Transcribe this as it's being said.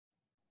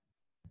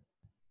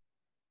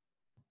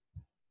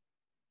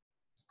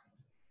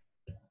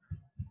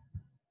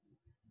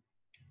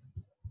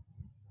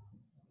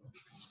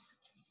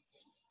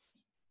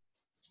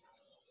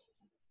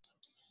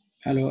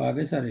Hello,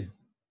 आगे सारे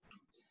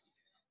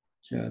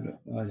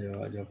चलो आ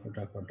जाओ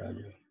फटाफट आ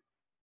जाओ।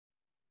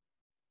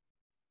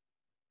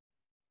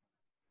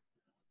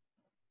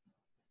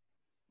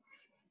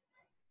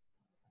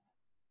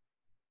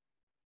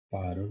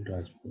 पारुल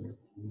राजपूत।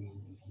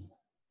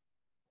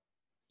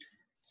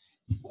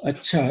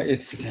 अच्छा,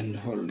 एक सेकेंड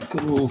होल्ड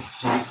करो।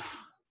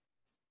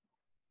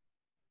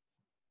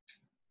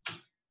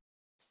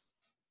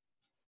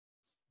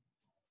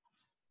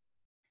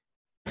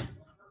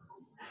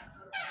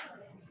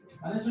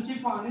 अरे सोचिए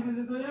पानी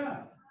दे दो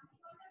यार।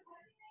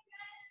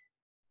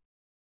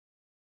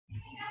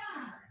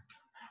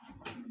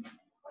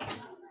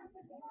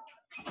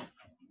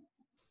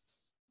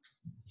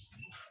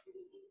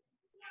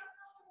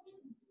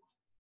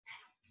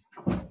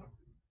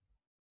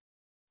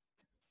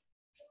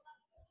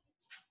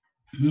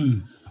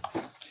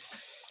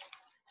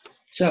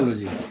 चलो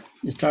जी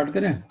स्टार्ट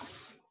करें।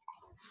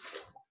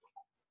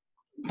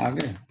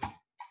 आगे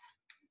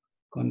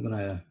कौन कौन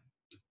आया?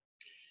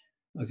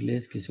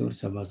 अखिलेश किशोर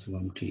सभा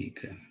शुभम, ठीक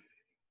है।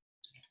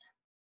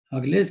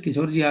 अखिलेश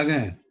किशोर जी आ गए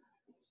हैं।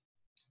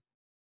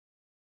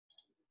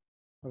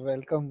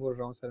 वेलकम बोल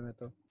रहा हूँ सर मैं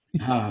तो।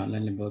 हाँ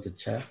नहीं बहुत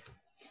अच्छा है।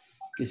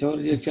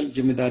 किशोर जी एक्चुअल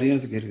जिम्मेदारियों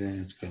से घिर गए हैं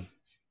आजकल।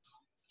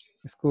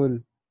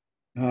 स्कूल।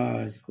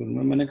 हाँ स्कूल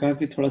में मैंने कहा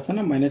कि थोड़ा सा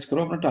ना मैनेज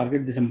करो, अपना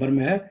टारगेट दिसंबर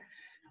में है,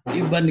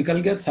 एक बार निकल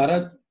गया तो सारा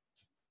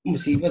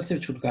मुसीबत से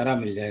छुटकारा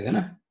मिल जाएगा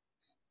ना,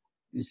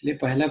 इसलिए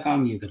पहला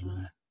काम ये करना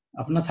है,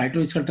 अपना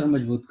साइटोस्केलेटन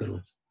मजबूत करो,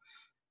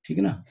 ठीक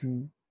है ना।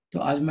 तो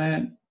आज मैं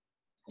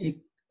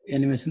एक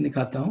एनिमेशन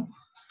दिखाता हूँ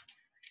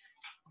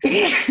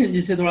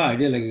जिससे थोड़ा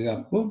आइडिया लगेगा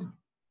आपको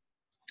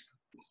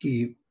कि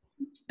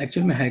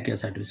एक्चुअल में है क्या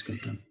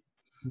साइटोस्केलेटन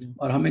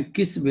और हमें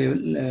किस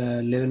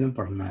लेवल में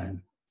पढ़ना है।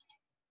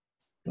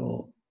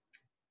 तो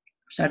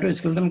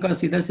साइटोस्केलेटन का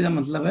सीधा सीधा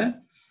मतलब है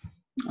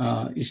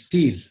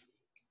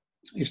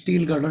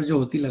स्टील गर्डर जो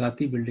होती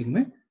लगाती बिल्डिंग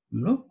में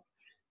हम लोग,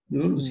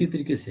 बिल्कुल उसी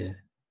तरीके से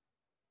है।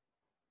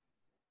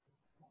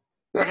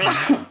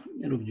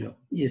 रुक जाओ,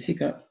 एसी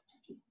का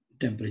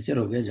टेम्परेचर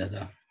हो गया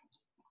ज्यादा।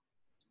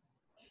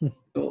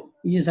 तो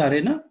ये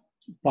सारे ना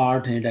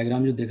पार्ट हैं,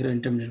 डायग्राम जो देख रहे हैं,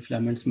 intermediate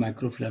filaments,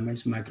 micro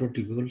filaments,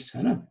 microtubules,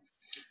 है ना,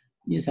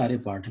 ये सारे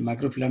पार्ट है।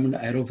 माइक्रो फिलामेंट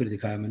एरो फिर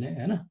दिखाया मैंने,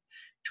 है ना,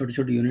 छोटे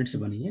छोटे यूनिट से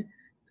बनी है।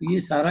 तो ये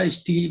सारा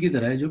स्टील की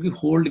तरह है जो कि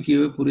होल्ड किए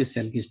हुए पूरे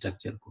सेल के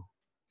स्ट्रक्चर को।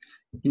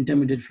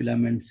 इंटरमीडिएट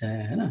फिलामेंट्स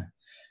हैं, है ना,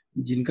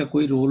 जिनका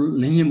कोई रोल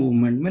नहीं है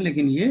मूवमेंट में,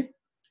 लेकिन ये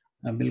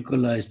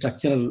बिल्कुल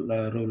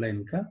स्ट्रक्चरल रोल है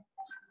इनका।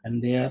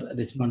 And they are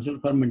responsible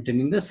for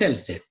maintaining the cell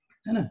shape,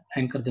 है ना,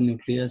 anchor the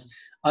nucleus,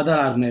 other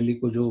organelle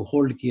को जो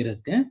होल्ड किए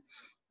रहते हैं।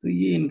 तो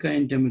ये इनका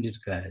इंटरमीडिएट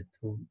का है।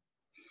 तो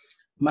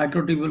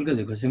माइक्रोट्यूब्यूल का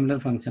देखो सिमिलर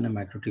फंक्शन है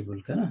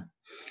माइक्रोट्यूब्यूल का ना।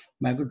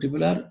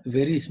 Microtubule are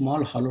very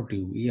small hollow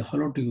tube, ये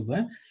हॉलो ट्यूब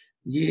है,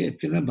 ये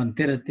एक्चुअल में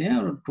बनते रहते हैं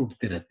और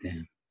टूटते रहते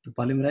हैं। तो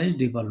polymerase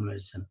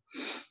depolymerisation,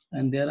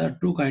 and there are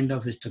to kind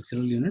of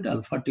structural unit,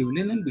 alpha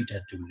tubulin and beta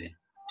tubulin,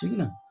 ठीक है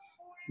ना,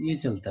 ये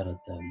चलता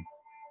रहता है।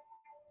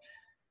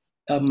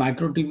 अब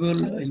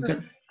माइक्रोट्यूब्यूल इनका,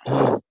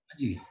 हाँ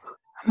जी,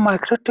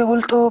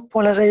 माइक्रोट्यूबुल तो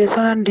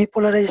पोलराइजेशन एंड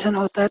डीपोलराइजेशन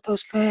होता है, तो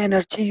उसमें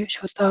एनर्जी यूज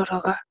होता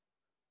होगा।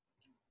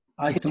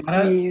 आज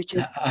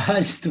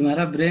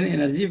तुम्हारा ब्रेन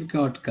एनर्जी पे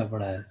क्यों अटका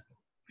पड़ा है?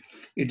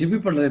 एटीपी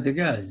पढ़ रहे थे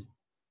क्या आज?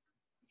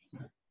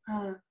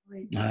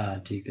 हाँ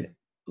ठीक है।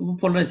 वो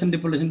पोलराइजेशन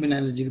डिपोलराइजेशन बिना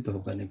एनर्जी के तो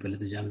होगा नहीं, पहले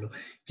तो जान लो।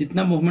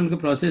 जितना मूवमेंट का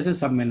प्रोसेस है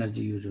सब में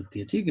एनर्जी यूज होती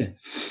है, ठीक है।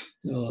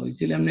 तो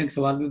इसीलिए हमने एक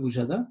सवाल भी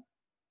पूछा था,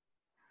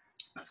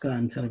 उसका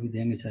आंसर अभी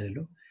देंगे सारे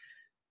लोग,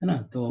 है ना।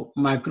 तो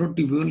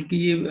माइक्रोट्यूब्यूल की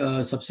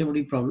ये सबसे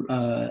बड़ी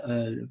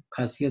प्रॉब्लम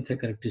खासियत है,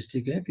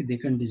 कैरेक्टरिस्टिक है कि they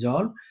can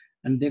dissolve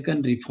and they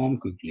can reform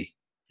quickly,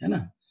 है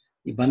ना।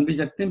 ये बन भी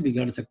सकते हैं,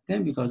 बिगड़ सकते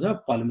हैं because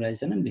of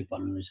polymerization and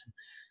depolymerisation.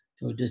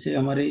 तो जैसे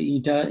हमारे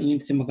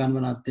ईंट से मकान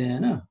बनाते हैं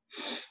ना,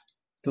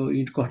 तो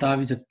ईंट को हटा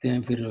भी सकते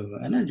हैं, फिर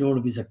है ना जोड़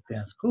भी सकते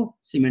हैं उसको,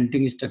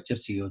 सीमेंटिंग स्ट्रक्चर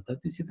चाहिए होता है।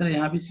 तो इसी तरह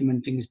यहाँ भी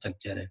सीमेंटिंग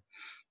स्ट्रक्चर है,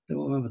 तो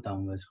वो मैं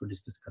बताऊंगा, इसको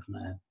डिस्कस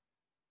करना है।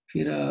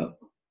 फिर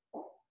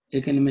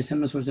एक एनिमेशन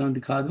में सोच रहा हूँ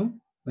दिखा दूं,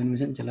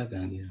 एनिमेशन चला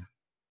कहाँ गया,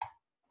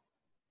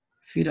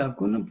 फिर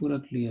आपको ना पूरा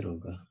क्लियर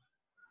होगा।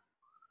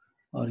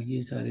 और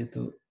ये सारे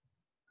तो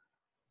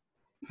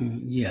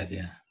ये आ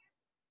गया,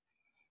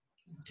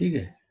 ठीक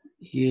है।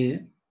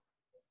 ये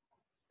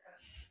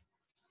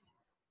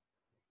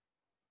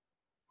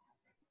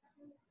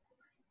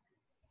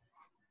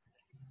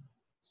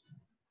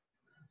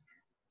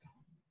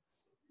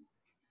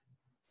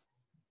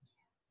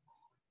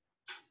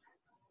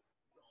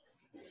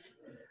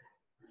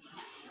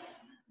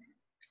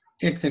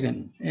एक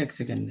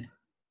सेकंड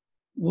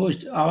वो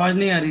आवाज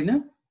नहीं आ रही ना?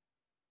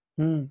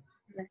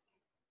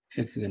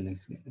 एक सेकंड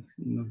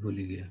मैं भूल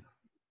ही गया।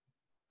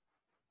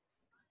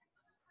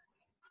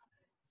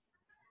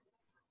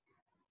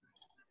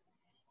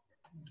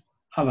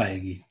 अब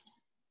आएगी।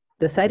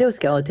 The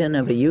cytoskeleton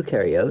of a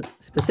eukaryote,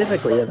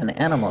 specifically of an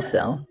animal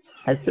cell,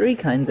 has three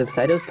kinds of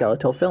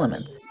cytoskeletal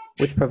filaments,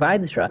 which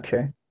provide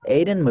structure,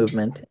 aid in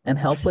movement, and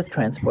help with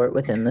transport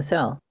within the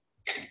cell.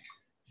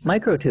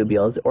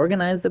 Microtubules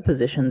organize the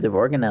positions of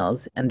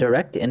organelles and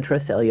direct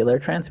intracellular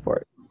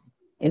transport.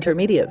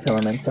 Intermediate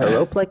filaments are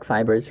rope-like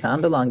fibers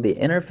found along the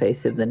inner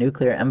face of the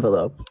nuclear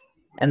envelope,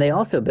 and they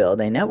also build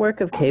a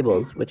network of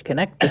cables which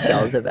connect the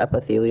cells of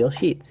epithelial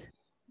sheets.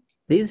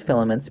 These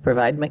filaments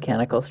provide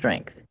mechanical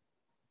strength.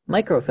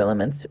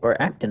 Microfilaments, or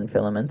actin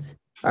filaments,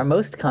 are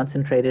most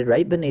concentrated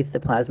right beneath the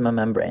plasma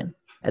membrane,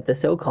 at the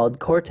so-called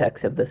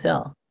cortex of the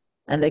cell,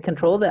 and they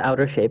control the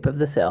outer shape of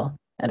the cell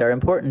and are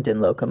important in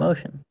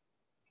locomotion.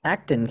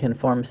 Actin can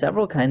form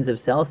several kinds of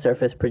cell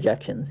surface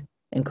projections,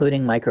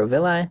 including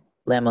microvilli,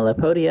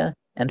 lamellipodia,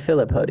 and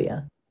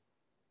filipodia.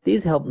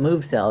 These help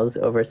move cells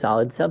over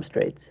solid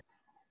substrates.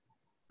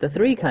 The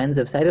three kinds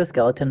of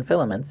cytoskeleton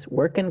filaments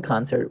work in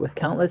concert with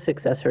countless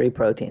accessory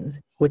proteins,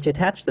 which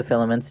attach the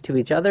filaments to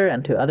each other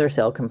and to other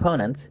cell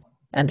components,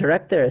 and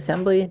direct their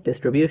assembly,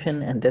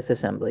 distribution, and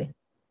disassembly.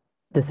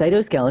 The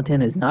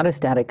cytoskeleton is not a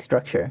static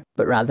structure,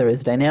 but rather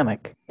is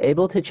dynamic,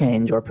 able to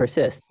change or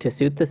persist to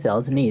suit the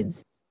cell's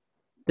needs.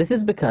 This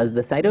is because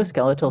the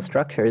cytoskeletal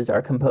structures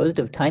are composed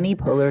of tiny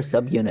polar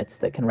subunits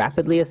that can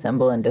rapidly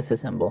assemble and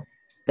disassemble,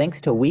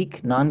 thanks to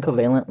weak,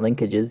 non-covalent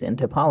linkages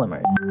into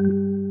polymers.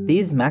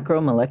 These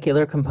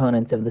macromolecular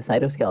components of the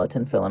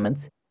cytoskeleton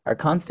filaments are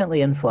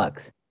constantly in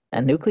flux,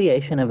 and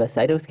nucleation of a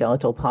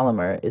cytoskeletal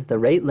polymer is the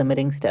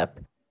rate-limiting step,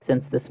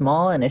 since the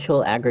small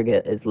initial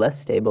aggregate is less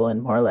stable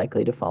and more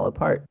likely to fall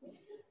apart.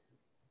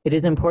 It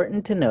is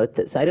important to note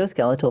that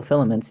cytoskeletal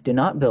filaments do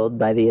not build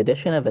by the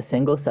addition of a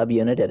single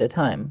subunit at a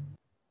time.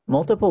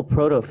 Multiple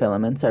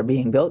protofilaments are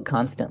being built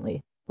constantly,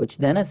 which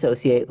then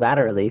associate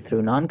laterally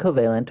through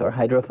non-covalent or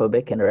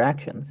hydrophobic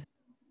interactions.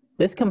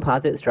 This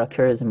composite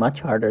structure is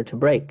much harder to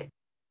break.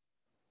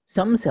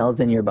 Some cells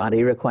in your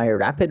body require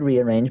rapid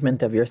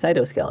rearrangement of your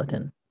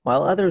cytoskeleton,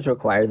 while others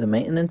require the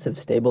maintenance of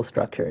stable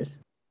structures.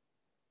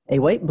 A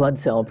white blood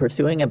cell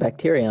pursuing a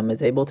bacterium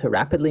is able to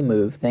rapidly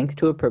move thanks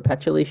to a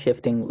perpetually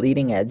shifting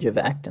leading edge of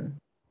actin.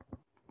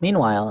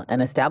 Meanwhile, an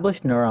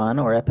established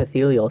neuron or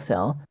epithelial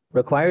cell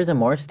requires a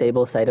more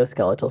stable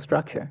cytoskeletal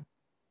structure.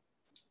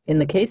 In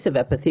the case of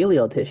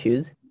epithelial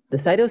tissues, the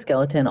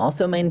cytoskeleton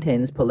also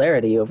maintains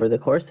polarity over the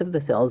course of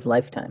the cell's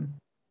lifetime.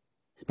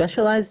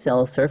 Specialized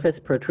cell surface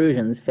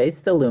protrusions face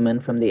the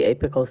lumen from the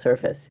apical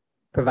surface,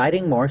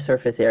 providing more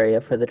surface area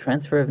for the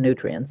transfer of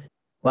nutrients,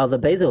 while the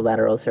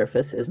basolateral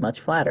surface is much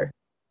flatter.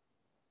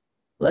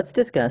 Let's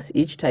discuss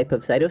each type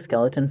of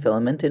cytoskeleton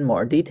filament in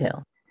more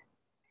detail.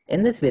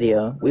 In this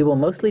video, we will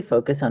mostly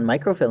focus on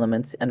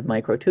microfilaments and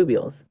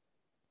microtubules.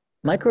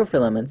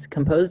 Microfilaments,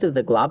 composed of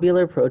the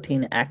globular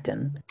protein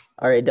actin,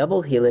 are a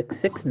double helix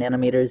 6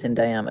 nanometers in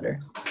diameter.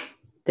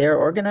 They are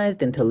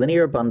organized into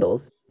linear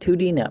bundles,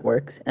 2D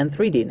networks, and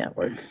 3D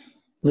networks,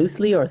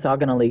 loosely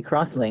orthogonally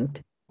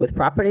cross-linked, with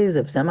properties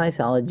of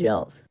semi-solid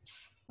gels.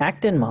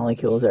 Actin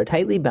molecules are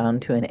tightly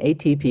bound to an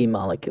ATP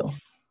molecule.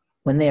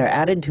 When they are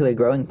added to a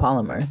growing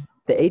polymer,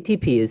 the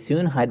ATP is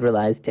soon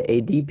hydrolyzed to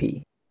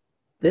ADP.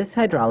 This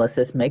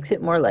hydrolysis makes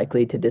it more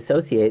likely to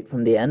dissociate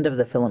from the end of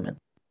the filament.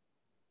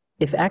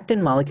 If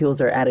actin molecules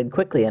are added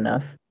quickly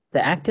enough,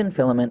 the actin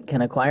filament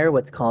can acquire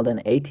what's called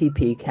an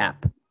ATP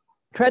cap.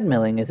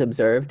 Treadmilling is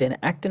observed in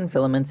actin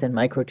filaments and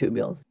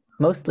microtubules,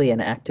 mostly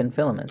in actin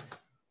filaments.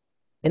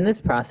 In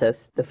this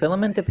process, the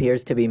filament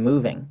appears to be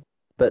moving,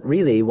 but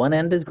really one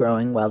end is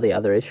growing while the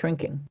other is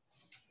shrinking.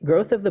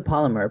 Growth of the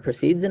polymer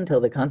proceeds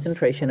until the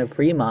concentration of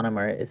free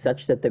monomer is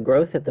such that the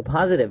growth at the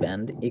positive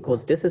end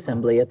equals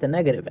disassembly at the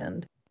negative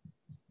end.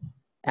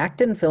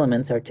 Actin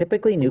filaments are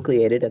typically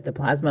nucleated at the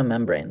plasma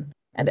membrane,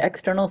 and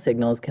external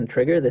signals can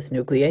trigger this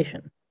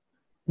nucleation.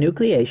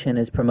 Nucleation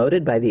is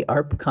promoted by the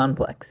ARP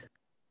complex.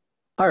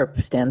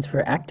 ARP stands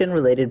for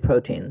actin-related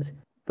proteins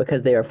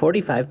because they are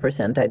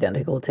 45%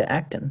 identical to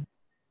actin.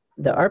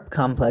 The ARP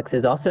complex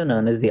is also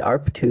known as the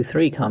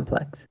ARP2/3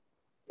 complex.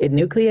 It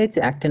nucleates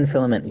actin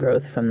filament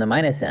growth from the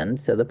minus end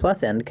so the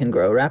plus end can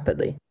grow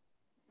rapidly.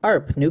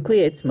 ARP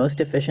nucleates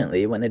most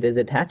efficiently when it is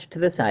attached to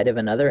the side of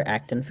another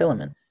actin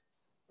filament.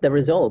 The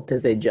result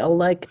is a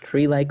gel-like,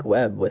 tree-like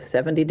web with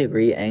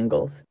 70-degree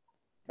angles.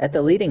 At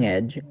the leading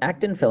edge,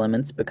 actin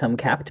filaments become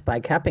capped by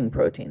capping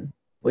protein,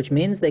 which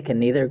means they can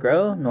neither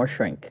grow nor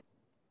shrink.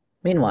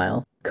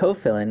 Meanwhile,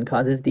 cofilin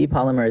causes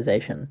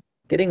depolymerization,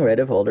 getting rid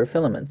of older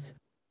filaments.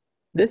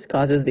 This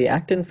causes the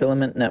actin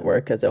filament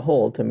network as a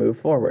whole to move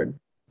forward,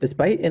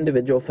 despite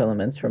individual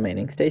filaments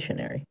remaining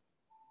stationary.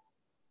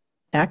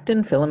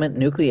 Actin filament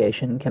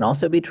nucleation can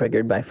also be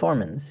triggered by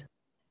formins.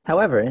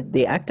 However,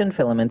 the actin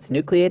filaments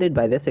nucleated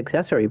by this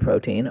accessory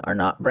protein are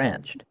not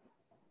branched.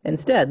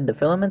 Instead, the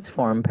filaments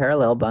form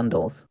parallel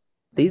bundles.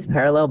 These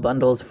parallel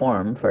bundles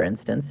form, for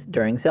instance,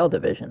 during cell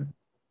division.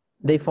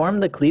 They form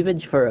the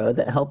cleavage furrow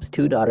that helps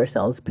two daughter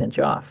cells pinch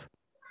off.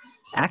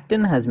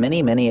 Actin has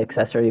many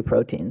accessory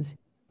proteins.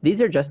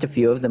 These are just a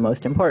few of the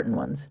most important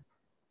ones.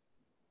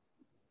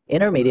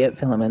 Intermediate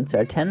filaments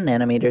are 10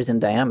 nanometers in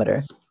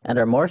diameter and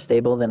are more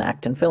stable than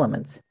actin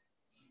filaments.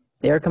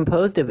 They are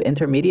composed of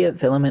intermediate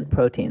filament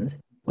proteins,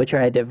 which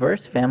are a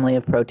diverse family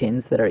of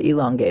proteins that are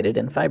elongated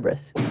and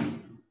fibrous.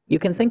 You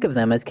can think of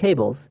them as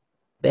cables.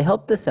 They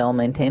help the cell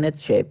maintain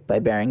its shape by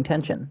bearing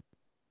tension.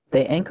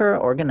 They anchor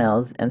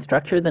organelles and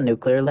structure the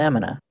nuclear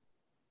lamina.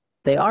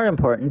 They are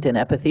important in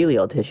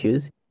epithelial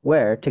tissues,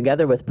 where,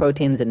 together with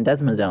proteins and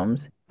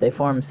desmosomes, they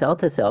form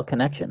cell-to-cell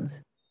connections.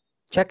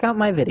 Check out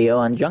my video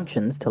on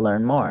junctions to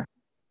learn more.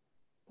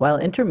 While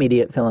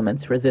intermediate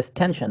filaments resist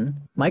tension,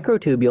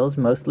 microtubules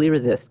mostly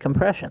resist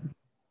compression.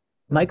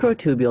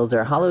 Microtubules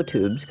are hollow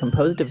tubes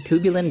composed of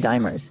tubulin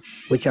dimers,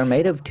 which are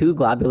made of two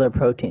globular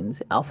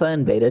proteins, alpha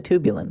and beta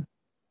tubulin.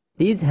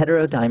 These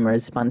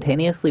heterodimers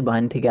spontaneously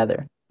bind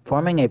together,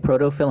 forming a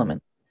protofilament.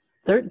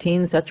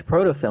 13 such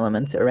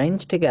protofilaments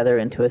arrange together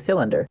into a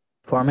cylinder,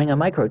 forming a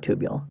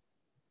microtubule.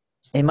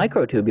 A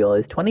microtubule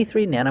is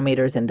 23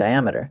 nanometers in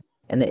diameter,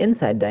 and the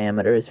inside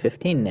diameter is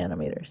 15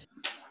 nanometers.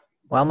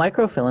 While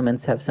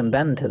microfilaments have some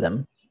bend to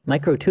them,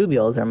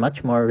 microtubules are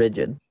much more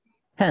rigid.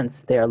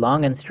 Hence, they are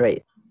long and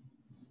straight.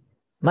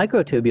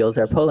 Microtubules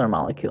are polar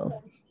molecules.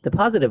 The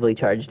positively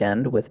charged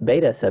end, with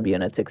beta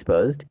subunits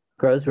exposed,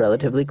 grows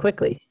relatively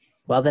quickly,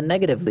 while the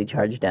negatively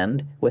charged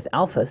end, with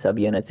alpha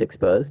subunits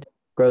exposed,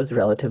 grows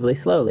relatively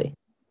slowly.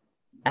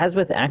 As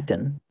with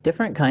actin,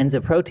 different kinds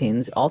of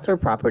proteins alter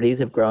properties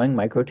of growing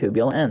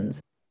microtubule ends.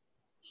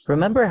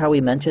 Remember how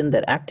we mentioned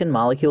that actin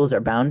molecules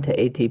are bound to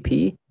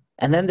ATP,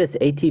 and then this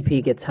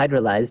ATP gets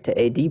hydrolyzed to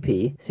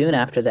ADP soon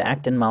after the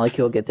actin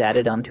molecule gets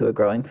added onto a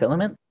growing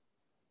filament?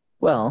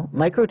 Well,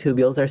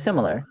 microtubules are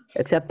similar,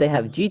 except they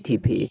have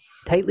GTP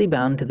tightly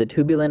bound to the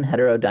tubulin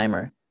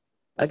heterodimer.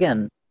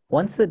 Again,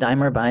 once the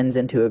dimer binds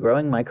into a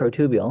growing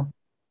microtubule,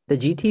 the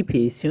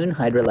GTP soon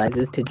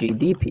hydrolyzes to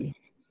GDP.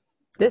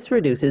 This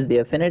reduces the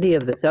affinity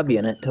of the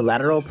subunit to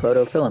lateral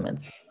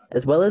protofilaments,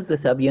 as well as the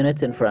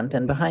subunits in front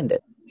and behind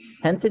it,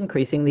 hence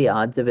increasing the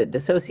odds of it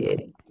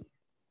dissociating.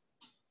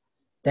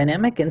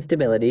 Dynamic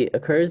instability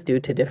occurs due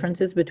to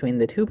differences between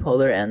the two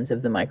polar ends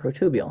of the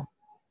microtubule.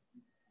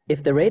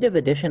 If the rate of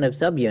addition of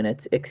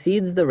subunits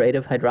exceeds the rate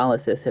of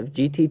hydrolysis of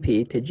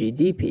GTP to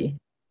GDP,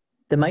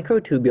 the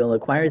microtubule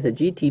acquires a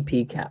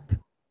GTP cap.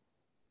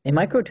 A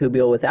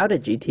microtubule without a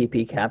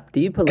GTP cap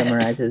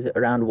depolymerizes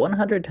around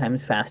 100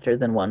 times faster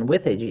than one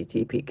with a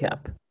GTP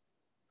cap.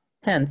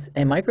 Hence,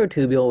 a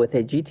microtubule with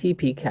a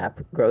GTP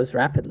cap grows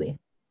rapidly.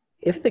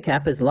 If the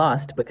cap is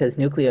lost because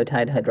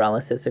nucleotide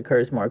hydrolysis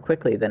occurs more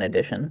quickly than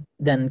addition,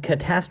 then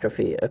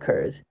catastrophe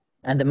occurs,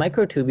 and the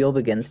microtubule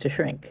begins to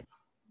shrink.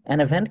 An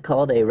event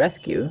called a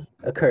rescue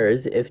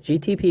occurs if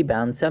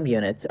GTP-bound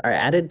subunits are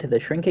added to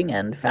the shrinking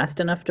end fast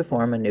enough to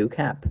form a new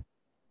cap.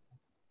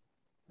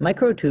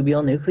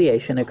 Microtubule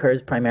nucleation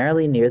occurs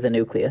primarily near the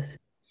nucleus.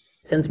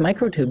 Since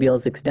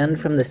microtubules extend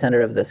from the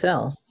center of the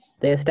cell,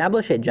 they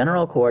establish a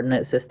general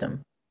coordinate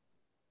system.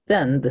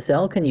 Then, the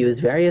cell can use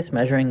various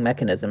measuring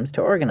mechanisms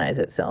to organize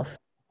itself.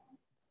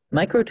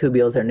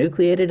 Microtubules are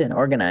nucleated and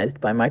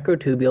organized by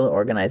microtubule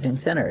organizing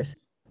centers,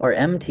 or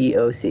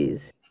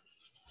MTOCs.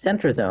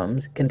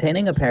 Centrosomes,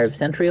 containing a pair of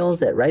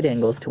centrioles at right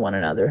angles to one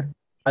another,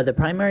 are the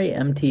primary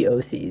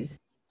MTOCs.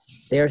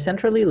 They are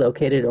centrally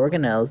located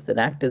organelles that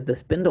act as the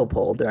spindle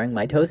pole during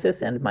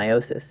mitosis and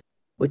meiosis,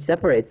 which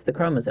separates the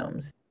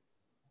chromosomes.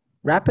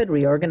 Rapid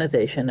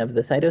reorganization of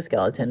the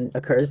cytoskeleton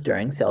occurs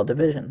during cell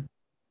division.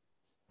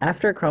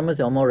 After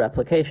chromosomal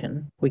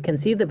replication, we can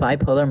see the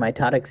bipolar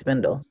mitotic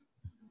spindle.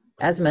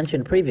 As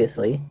mentioned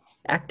previously,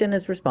 actin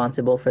is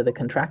responsible for the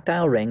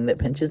contractile ring that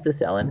pinches the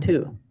cell in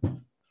two.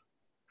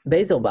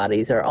 Basal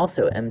bodies are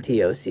also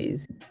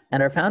MTOCs,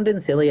 and are found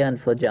in cilia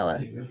and flagella.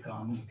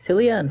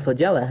 Cilia and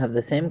flagella have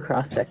the same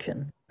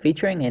cross-section,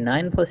 featuring a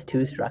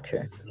 9+2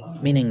 structure,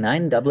 meaning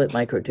 9 doublet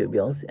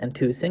microtubules and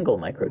 2 single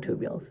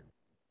microtubules.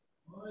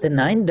 The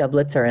 9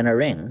 doublets are in a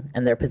ring,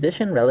 and their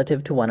position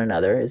relative to one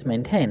another is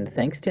maintained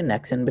thanks to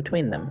nexin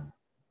between them.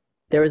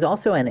 There is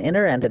also an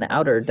inner and an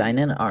outer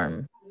dynin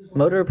arm,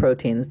 motor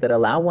proteins that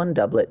allow one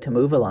doublet to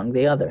move along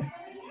the other.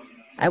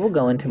 I will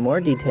go into more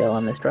detail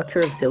on the structure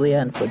of cilia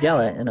and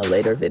flagella in a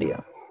later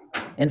video.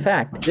 In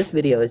fact, this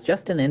video is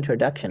just an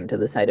introduction to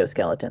the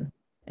cytoskeleton,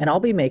 and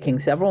I'll be making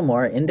several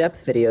more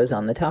in-depth videos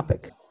on the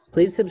topic.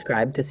 Please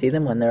subscribe to see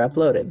them when they're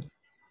uploaded.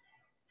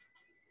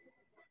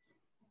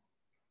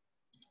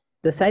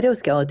 The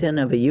cytoskeleton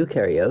of a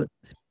eukaryote.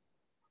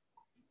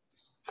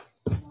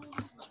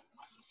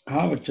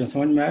 हाँ बच्चों,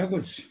 समझ में आया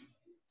कुछ?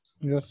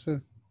 Yes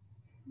sir.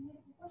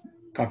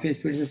 काफी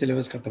speed से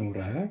syllabus खत्म हो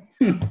रहा है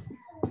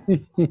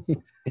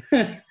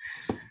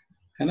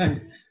है ना?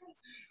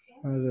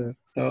 हाँ सर।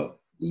 तो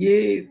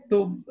ये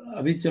तो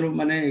अभी चलो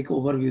मैंने एक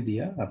ओवरव्यू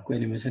दिया आपको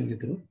एनिमेशन के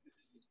थ्रू,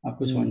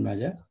 आपको समझ में आ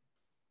जाए।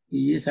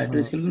 ये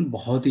साइटोस्केलेटन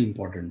बहुत ही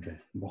इंपॉर्टेंट है,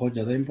 बहुत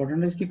ज़्यादा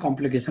इंपॉर्टेंट है। इसकी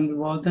कॉम्प्लिकेशन भी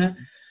बहुत हैं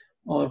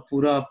और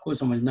पूरा आपको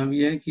समझना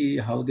भी है कि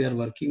how they are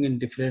working in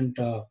different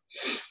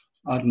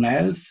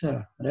organelles,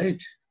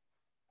 right,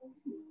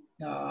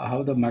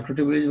 how the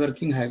microtubule is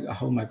working,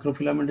 how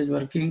microfilament is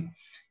working,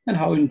 and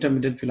how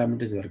intermediate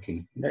filament is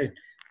working, right?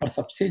 और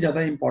सबसे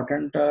ज़्यादा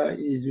इम्पोर्टेंट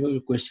इस जो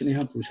क्वेश्चन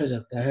यहाँ पूछा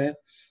जाता है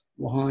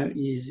वहाँ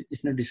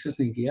इसने डिस्कस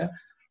नहीं किया,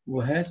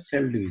 वो है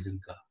सेल डिवीजन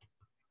का।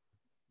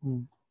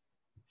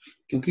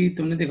 क्योंकि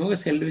तुमने देखा होगा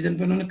सेल डिवीजन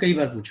पे उन्होंने कई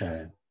बार पूछा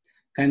है।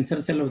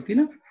 कैंसर सेल होती है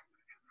ना,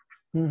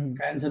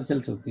 कैंसर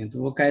सेल्स होती हैं, तो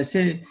वो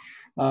कैसे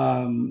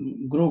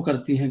ग्रो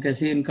करती हैं,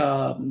 कैसे इनका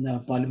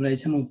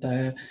पॉलीमराइजेशन होता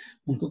है,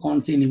 उनको कौन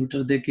सी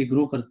इनहिबिटर दे के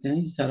ग्रो करते हैं,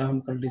 ये सारा हम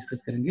कल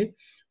डिस्कस करेंगे।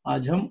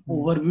 आज हम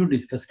ओवरव्यू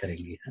डिस्कस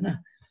करेंगे, है ना।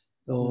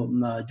 तो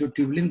जो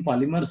ट्यूबुलिन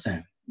पॉलीमर्स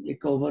हैं,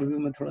 एक ओवरव्यू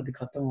में थोड़ा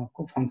दिखाता हूँ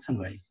आपको फंक्शन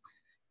वाइज,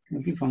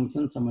 क्योंकि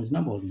फंक्शन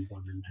समझना बहुत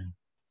इंपॉर्टेंट है,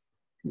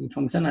 क्योंकि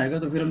फंक्शन आएगा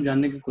तो फिर हम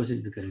जानने की कोशिश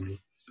भी करेंगे।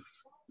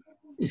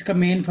 इसका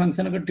मेन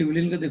फंक्शन अगर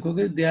ट्यूबुलिन का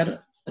देखोगे, they are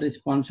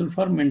responsible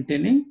for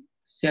maintaining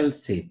cell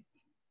shape,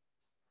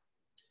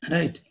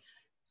 right?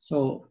 So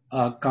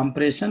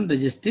compression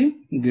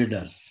resisting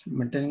girders,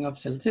 maintaining of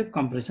cell shape,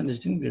 compression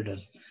resisting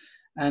girders.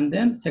 And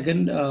then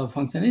second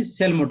function is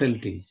cell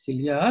motility,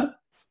 cilia or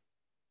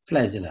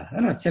flagella,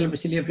 है ना। Cell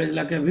cilia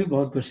flagella के भी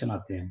बहुत question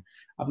आते हैं।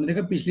 आपने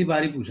देखा पिछली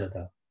बार ही पूछा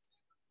था,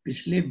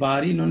 पिछली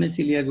बार ही इन्होंने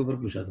cilia के ऊपर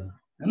पूछा था,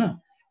 है ना,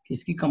 कि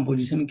इसकी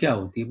कंपोजिशन क्या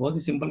होती है। बहुत ही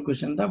सिंपल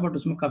क्वेश्चन था, बट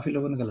उसमें काफी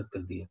लोगों ने गलत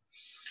कर दिया।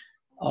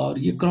 और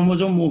ये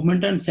chromosome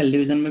movement and cell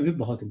division में भी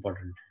बहुत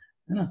इंपॉर्टेंट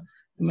है ना।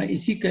 तो मैं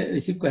इसी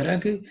कह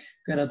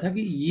रहा था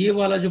कि ये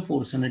वाला जो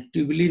पोर्शन है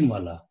ट्यूबुलिन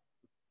वाला,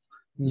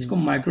 इसको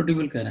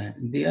माइक्रोट्यूबुल कह रहे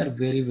हैं, they are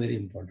very very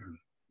important,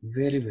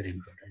 very very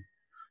important,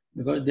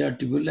 because they are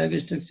tubule like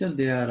structure,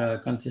 they are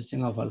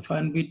consisting of alpha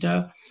and beta,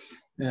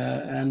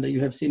 and you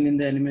have seen in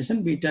the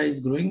animation beta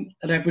is growing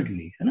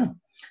rapidly, है ना,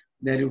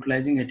 they are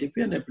utilizing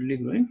ATP and rapidly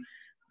growing,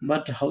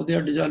 but how they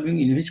are dissolving,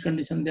 in which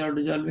condition they are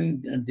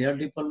dissolving, they are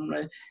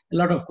depolymerized, a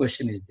lot of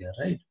question is there,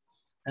 right?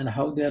 And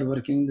how they are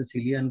working the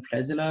cilia and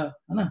flagella,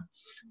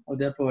 how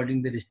they are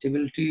providing their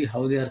stability,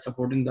 how they are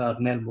supporting the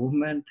arnal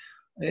movement,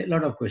 a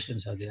lot of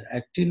questions are there.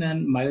 Actin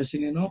and myosin,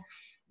 you know,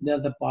 they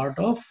are the part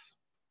of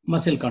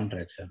muscle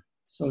contraction.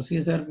 So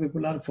CSR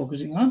people are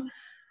focusing on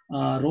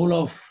role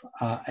of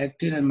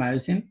actin and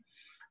myosin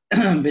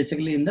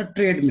basically in the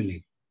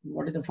treadmilling.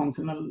 What is the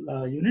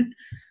functional unit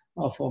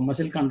of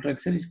muscle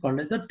contraction is called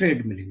as the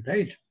treadmilling,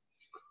 right?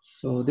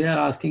 So they are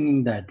asking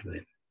in that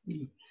way.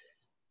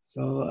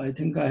 So I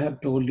think I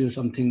have told you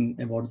something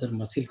about the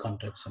muscle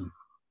contraction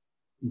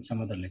in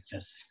some other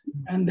lectures.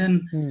 And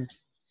then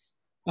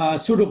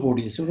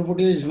pseudopodia.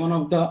 Pseudopodia is one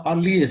of the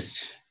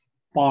earliest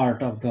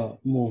part of the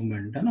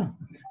movement,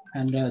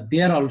 and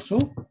there also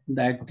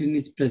the actin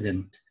is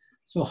present.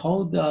 So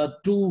how the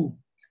two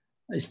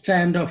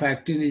strand of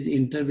actin is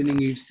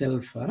intervening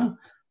itself,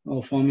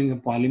 forming a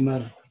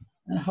polymer,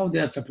 and how they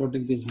are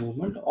supporting this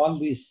movement, all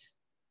these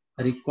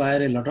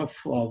require a lot of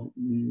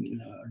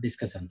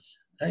discussions,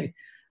 right?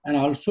 And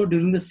also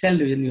during the cell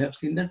division, you have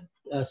seen that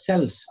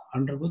cells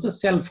undergo the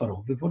cell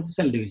furrow before the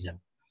cell division,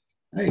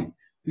 right?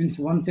 Means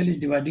one cell is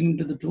dividing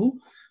into the two,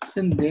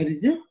 then there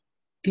is a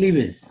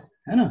cleavage,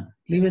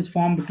 cleavage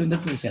formed between the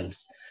two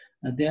cells.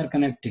 They are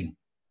connecting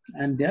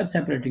and they are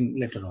separating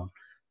later on.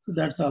 So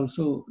that's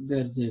also,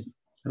 there's a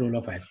role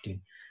of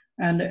actin.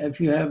 And if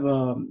you have,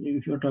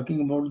 if you're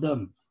talking about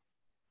the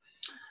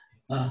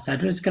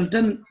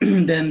cytoskeleton,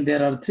 then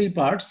there are three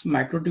parts: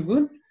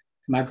 microtubule,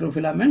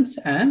 microfilaments,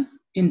 and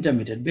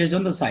intermediate, based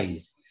on the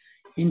size.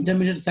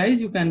 Intermediate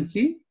size, you can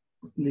see,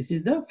 this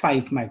is the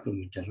 5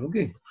 micrometer,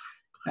 okay?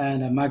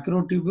 And a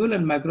microtubule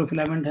and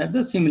microfilament have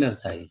the similar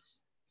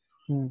size,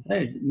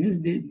 right? Means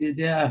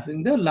they are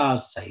having the large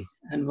size,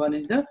 and one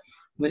is the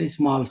very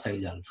small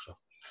size also.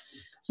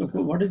 So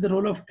what is the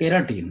role of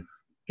keratin?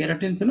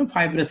 Keratin से ना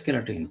fibrous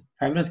keratin.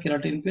 Fibrous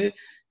keratin पे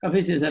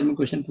काफी scissor में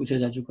question पूछा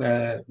जा चुका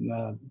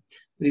है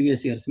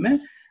previous years में.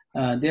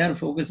 They are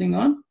focusing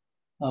on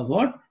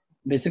what?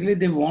 Basically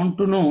they want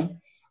to know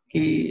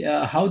कि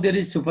how there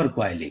is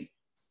supercoiling,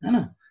 है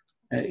ना?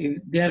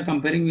 If they are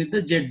comparing with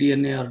the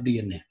ZDNA or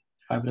DNA,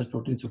 fibrous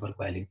protein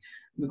supercoiling,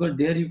 because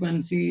there you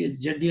can see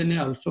ZDNA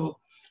also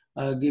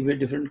give a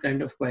different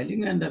kind of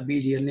coiling, and the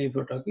BDNA, if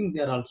you're talking, they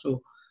are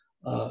also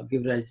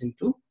give rising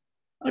to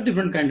a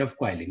different kind of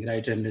coiling,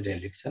 right-handed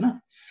helix,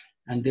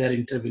 and they are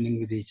intervening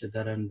with each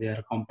other, and they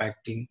are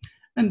compacting,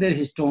 and their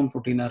histone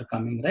protein are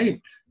coming, right?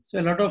 So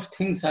a lot of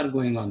things are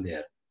going on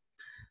there.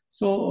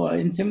 So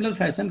in similar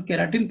fashion,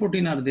 keratin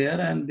protein are there,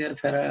 and their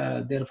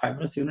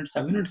fibrous units,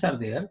 subunits are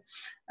there,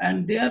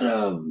 and they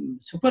are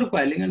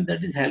supercoiling, and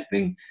that is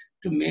helping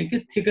to make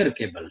a thicker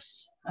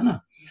cables.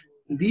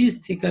 These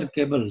thicker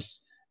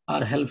cables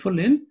are helpful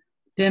in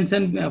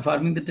tension,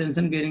 forming the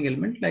tension bearing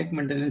element, like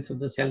maintenance of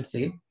the cell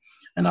shape.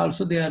 And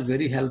also they are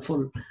very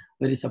helpful,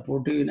 very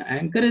supportive in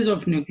anchorage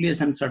of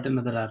nucleus and certain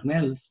other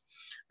organelles.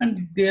 And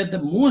they are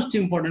the most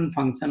important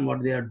function,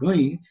 what they are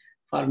doing,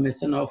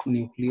 formation of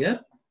nuclear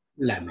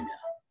lamina.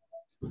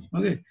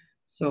 Okay,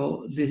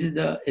 so this is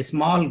a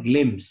small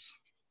glimpse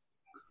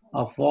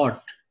of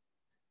what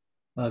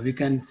we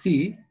can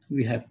see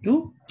we have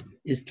to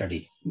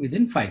study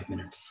within 5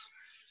 minutes.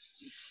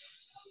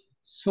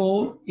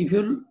 So if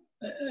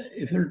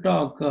you'll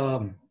talk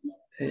a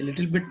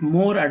little bit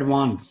more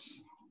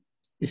advanced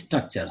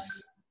structures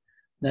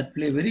that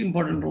play a very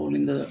important role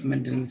in the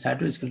maintaining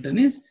cytoskeleton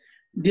is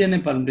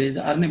DNA polymerase,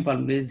 RNA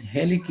polymerase,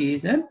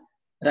 helicase, and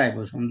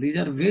ribosome. These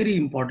are very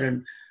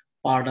important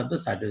part of the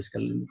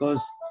cytoskeleton,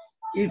 because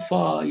if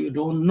you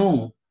don't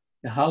know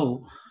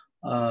how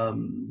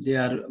they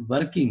are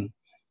working,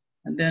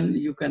 then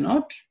you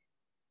cannot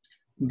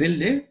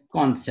build a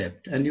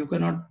concept, and you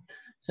cannot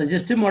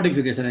suggest a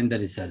modification in the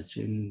research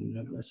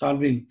in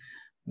solving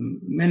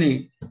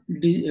many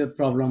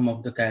problem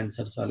of the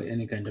cancers or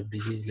any kind of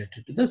disease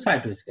related to the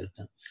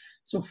cytoskeleton.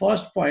 So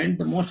first point,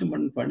 the most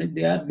important point is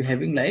they are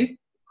behaving like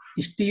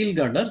steel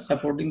girder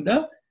supporting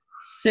the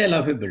cell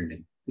of a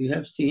building. You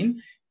have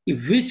seen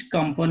if which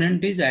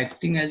component is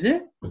acting as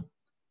a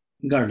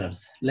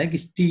girders, like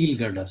steel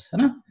girders.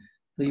 Hai na?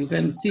 So you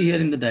can see here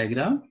in the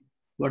diagram,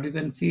 what you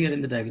can see here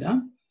in the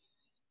diagram,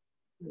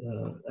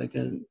 I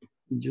can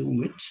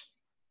zoom it.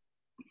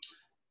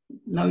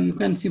 Now you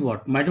can see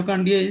what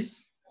mitochondria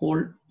is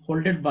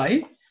holded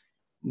by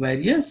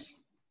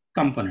various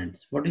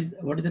components. What is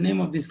the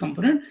name of this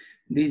component?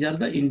 These are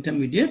the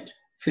intermediate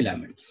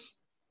filaments.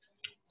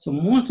 So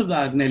most of the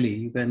organelle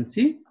you can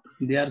see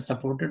they are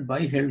supported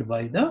by, held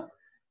by the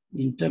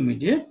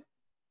intermediate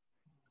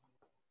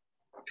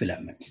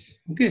filaments.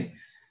 Okay,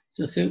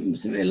 so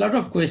a lot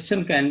of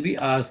question can be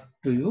asked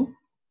to you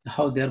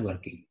how they are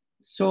working.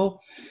 So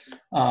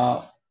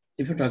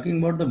if you're talking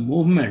about the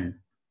movement,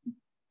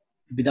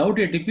 without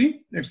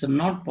ATP, it's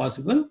not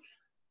possible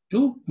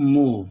to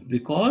move,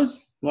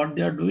 because what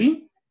they are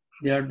doing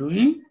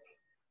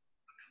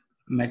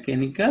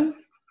mechanical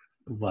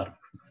work.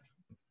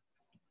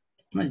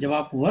 ना जब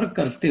आप work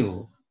करते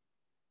हो,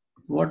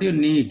 what you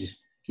need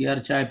कि यार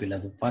चाय पिला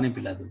दो, पानी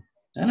पिला दो,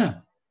 है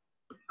ना,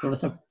 थोड़ा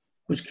सा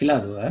कुछ खिला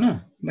दो, है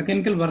ना,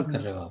 मैकेनिकल वर्क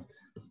कर रहे हो आप.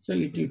 So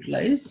it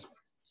utilize,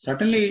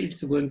 certainly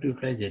it's going to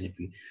utilize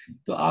ATP.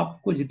 तो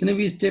आपको जितने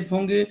भी स्टेप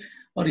होंगे,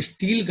 और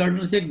स्टील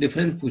गर्डर से एक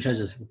डिफरेंस पूछा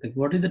जा सकता है.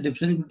 What is the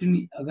difference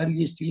between, अगर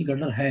ये स्टील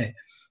गर्डर है,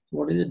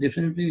 what is the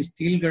difference between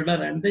steel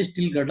girder and the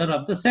steel girder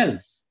of the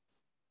sales?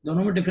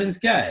 दोनों में डिफरेंस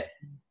क्या है,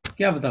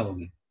 क्या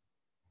बताओगे?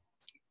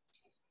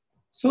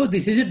 So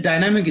this is a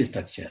dynamic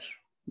structure.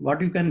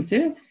 What you can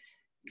say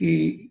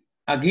कि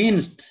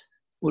against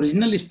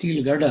original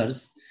steel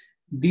girders,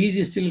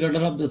 these steel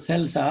girder of the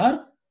cells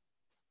are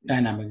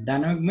dynamic.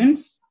 Dynamic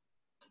means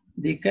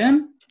they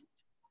can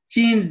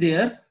change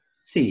their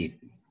shape,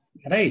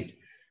 right?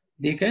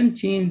 They can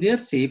change their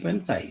shape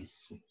and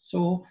size.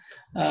 So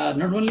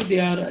not only they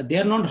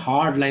are not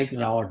hard like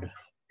rod,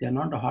 they are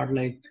not hard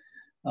like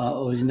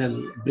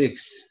original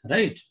bricks,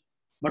 right?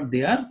 But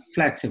they are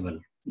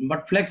flexible.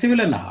 But flexible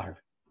and hard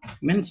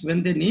means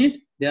when they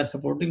need, they are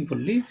supporting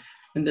fully.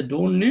 When they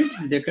don't need,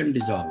 they can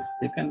dissolve.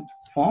 They can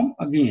form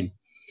again.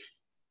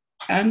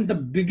 And the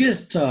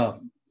biggest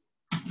oil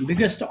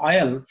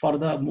for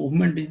the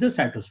movement is the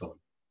cytosol.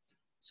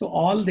 So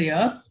all they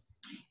are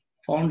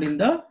found in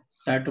the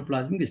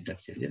cytoplasmic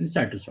structure, in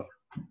cytosol.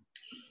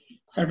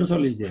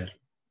 Cytosol is there,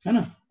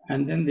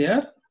 and then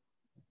there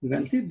you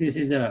can see this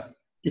is a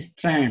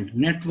strand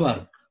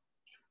network,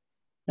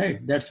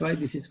 right? That's why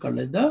this is called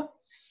as the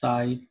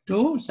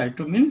cyto.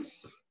 Cyto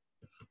means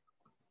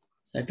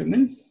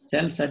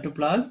cell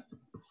cytoplasm,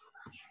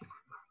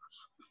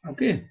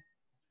 okay,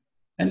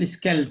 and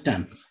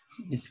skeleton.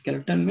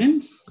 Skeleton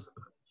means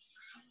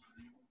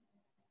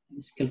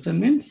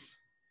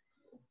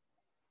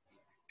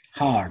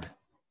hard,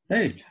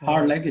 right?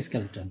 Hard like a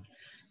skeleton.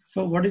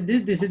 So what is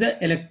this? This is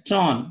the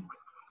electron.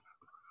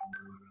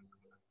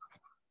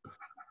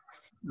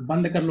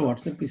 बंद कर लो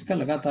WhatsApp, इसका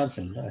लगातार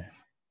चल रहा है,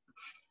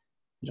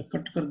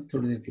 cut कर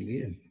थोड़ी देर के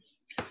लिए.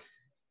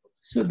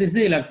 So this is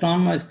the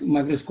electron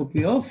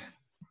microscopy of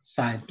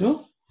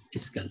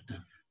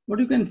cytoskeleton. What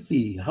you can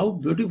see, how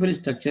beautiful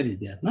structure is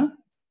there, na?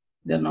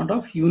 They are not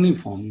of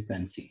uniform. You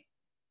can see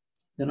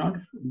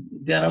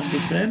they are of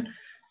different.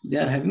 They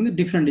are having the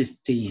different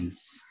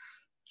stains.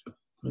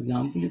 For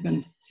example, you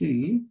can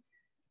see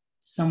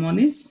someone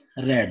is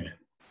red,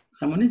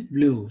 someone is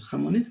blue,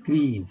 someone is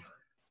green,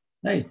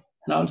 right?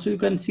 And also you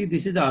can see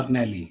this is the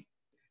organelle.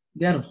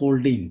 They are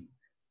holding.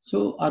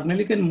 So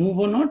organelle can move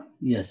or not?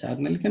 Yes,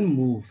 organelle can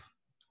move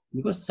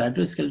because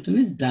cytoskeleton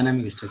is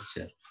dynamic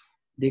structure.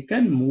 They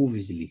can move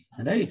easily,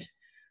 right?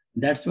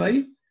 That's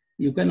why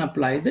you can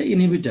apply the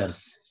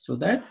inhibitors so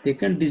that they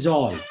can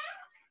dissolve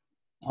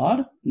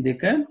or they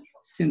can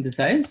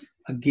synthesize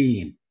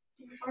again.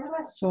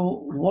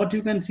 So what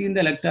you can see in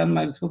the electron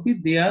microscopy,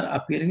 they are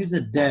appearing as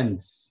a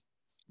dense,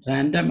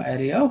 random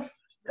array of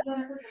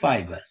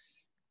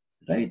fibers,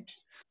 right?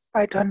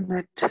 Spider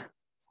net.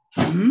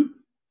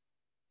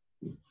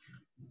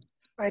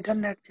 Spider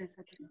net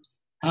जैसा.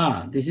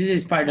 This is a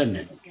spider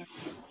net.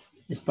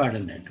 Spider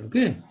net,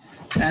 okay.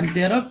 And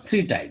there are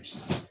three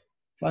types.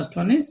 First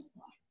one is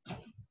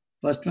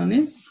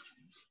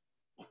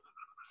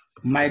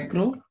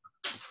micro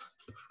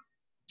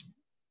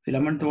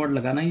filament word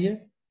लगाना ही है.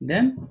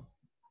 Then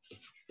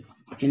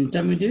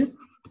intermediate,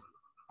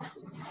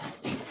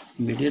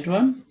 immediate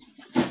one,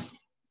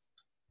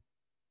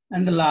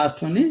 and the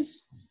last one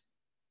is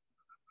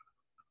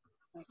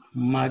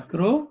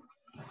micro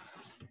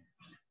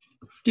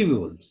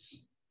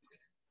tubules.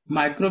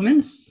 Micro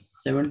means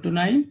 7 to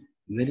 9,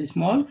 very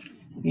small.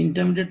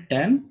 Intermediate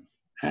 10,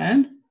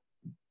 and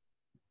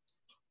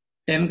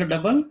 10 का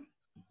double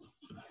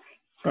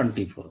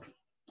 24.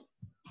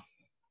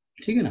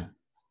 ठीक है ना?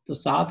 तो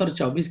 7 और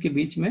 24 के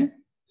बीच में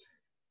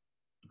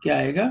क्या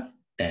आएगा?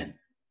 10.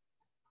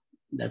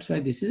 That's why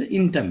this is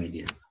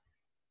intermediate,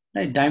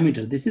 right?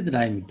 Diameter, this is the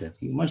diameter.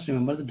 You must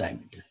remember the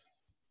diameter.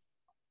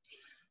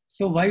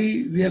 So why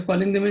we are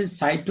calling them as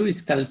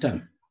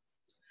cytoskeleton?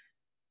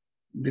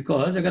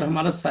 Because अगर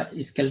हमारा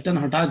skeleton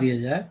हटा दिया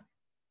जाए,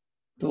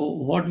 तो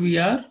what we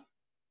are,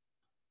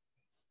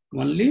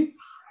 only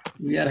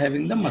we are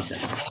having the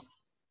muscles,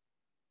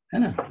 है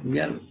ना? We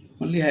are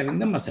only having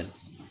the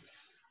muscles.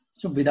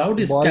 So without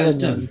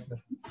skeleton,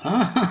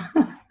 हाँ,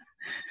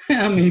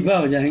 amoeba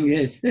हो जाएंगे,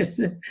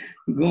 ऐसे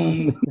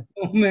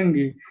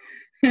घूमेंगे।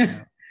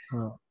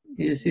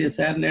 ये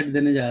CSR नेट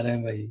देने जा रहे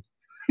हैं भाई,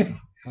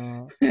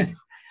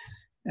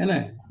 है ना?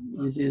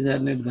 ये CSR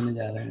नेट देने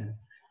जा रहे हैं,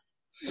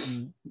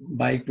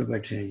 बाइक पे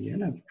बैठे हैं, है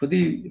ना? खुद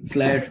ही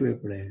फ्लैट हुए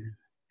पड़े हैं,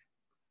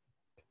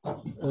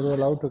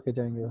 रोल आउट होके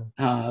जाएंगे।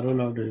 हाँ,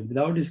 roll out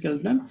without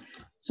skeleton.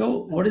 So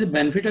what is the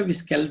benefit of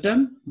skeleton?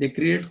 They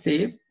create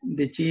shape,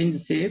 they change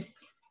shape,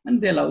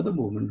 and they allow the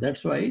movement.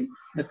 That's why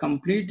the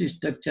complete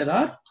structure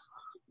are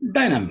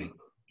dynamic.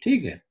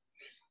 ठीक है,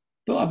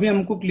 तो अभी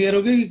हमको clear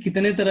हो गया कि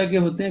कितने तरह के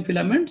होते हैं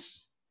filaments.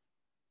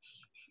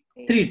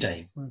 3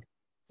 type.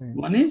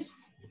 One is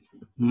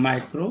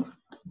micro,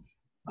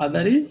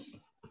 other is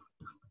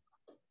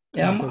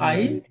MI,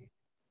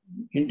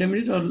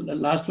 intermediate, और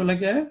लास्ट वाला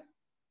क्या है?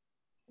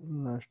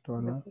 लास्ट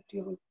वाला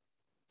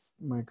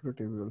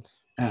माइक्रोट्यूब्यूल्स।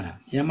 हाँ,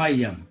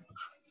 MIM,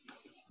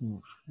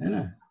 है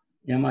ना?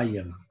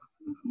 MIM।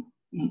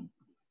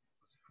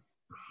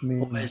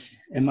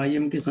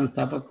 MIM के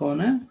संस्थापक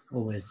कौन है?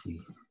 ओवैसी।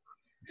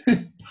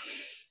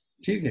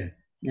 ठीक है,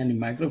 यानी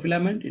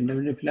microfilament,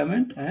 intermediate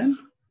filament and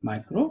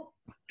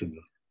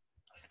microtubules.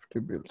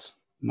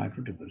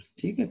 Microtubules,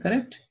 ठीक है,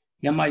 करेक्ट।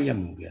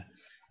 MIM हो गया।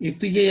 एक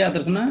तो ये याद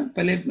रखना,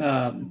 पहले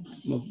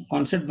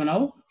कॉन्सेप्ट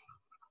बनाओ,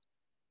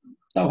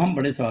 तब हम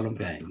बड़े सवालों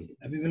पे आएंगे।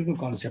 अभी बिल्कुल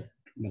कॉन्सेप्ट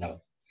बनाओ।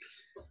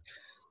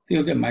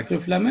 तो okay,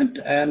 microfilament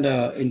and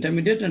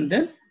intermediate and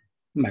then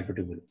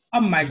microtubule.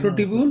 अब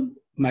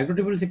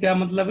माइक्रोट्यूब्यूल से क्या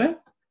मतलब है?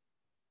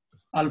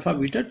 Alpha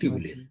beta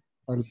tubulin.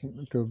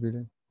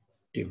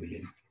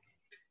 ट्यूबुलिन,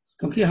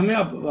 क्योंकि हमें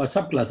अब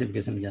सब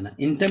क्लासिफिकेशन जाना।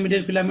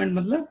 इंटरमीडिएट फिलामेंट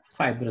मतलब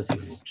फाइब्रस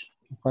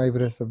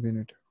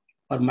यूनिट,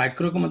 और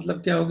माइक्रो का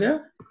मतलब क्या हो गया?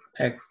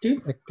 एक्टिन,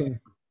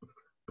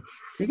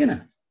 ठीक है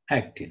ना,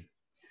 एक्टिन।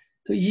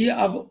 तो ये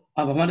अब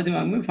हमारे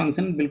दिमाग में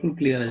फंक्शन बिल्कुल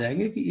क्लियर आ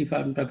जाएंगे कि if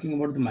I am talking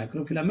about the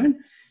microfilament,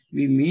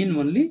 we mean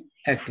only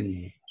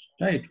actin,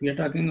 right? We are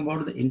talking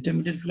about the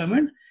intermediate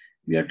filament,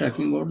 we are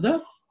talking about the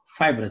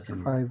fibrous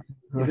unit.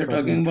 If you are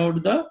talking about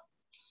the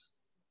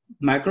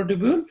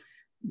microtubule,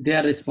 they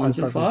are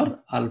responsible for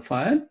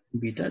alpha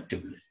and beta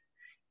tubule.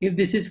 If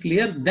this is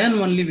clear, then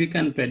only we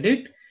can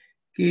predict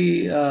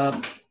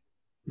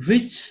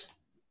which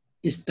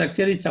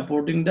structure is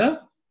supporting the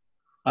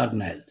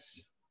organelles.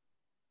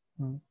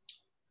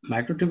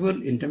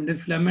 Microtubule, intermediate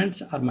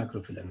filaments or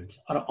microfilaments,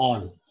 or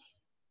all.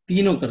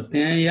 तीनों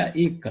करते हैं या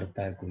एक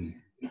करता है कोई?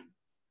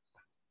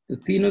 तो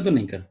तीनों तो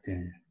नहीं करते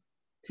हैं,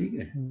 ठीक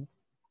है।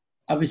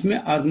 अब इसमें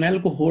ऑर्गेनेल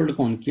को होल्ड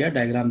कौन किया?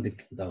 डायग्राम देख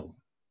के बताओ।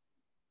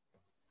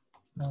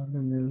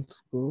 ऑर्गेनेल्स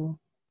को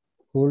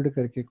होल्ड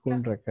करके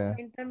कौन रखा है?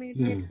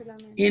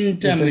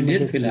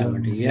 इंटरमीडिएट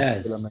फिलामेंट,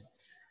 यस,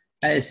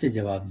 ऐसे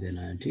जवाब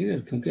देना है, ठीक है,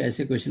 क्योंकि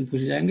ऐसे क्वेश्चन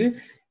पूछे जाएंगे।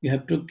 You have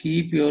to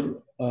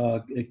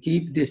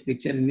keep this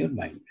picture in your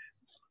mind,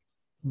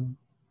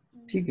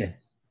 ठीक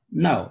है।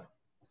 Now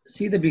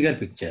see the bigger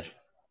picture.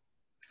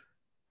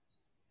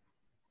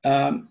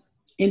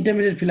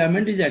 Intermediate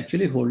filament is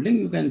actually holding,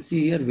 you can see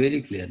here very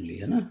clearly,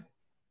 है ना?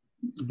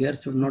 There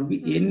should not be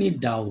any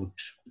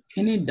doubt,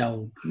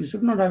 you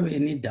should not have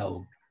any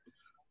doubt,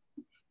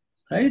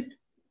 right?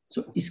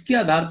 So इसके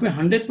आधार पे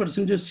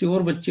 100% जो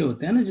sure बच्चे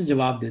होते हैं ना, जो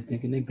जवाब देते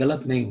हैं कि नहीं,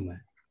 गलत नहीं हूं मैं,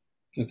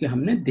 क्योंकि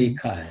हमने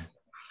देखा है।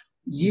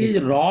 ये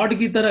रॉड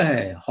की तरह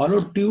है, हॉलो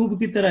ट्यूब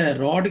की तरह है,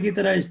 रॉड की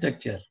तरह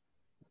स्ट्रक्चर।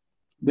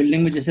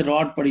 बिल्डिंग में जैसे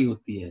रॉड पड़ी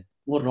होती है,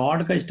 वो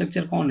रॉड का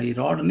स्ट्रक्चर कौन है?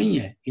 रॉड नहीं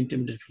है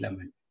इंटरमीडिएट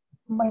फिलामेंट,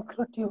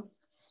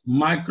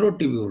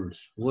 माइक्रोट्यूब्यूल्स।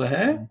 वो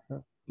है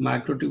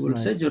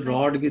माइक्रोट्यूब्यूल्स है जो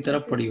रॉड की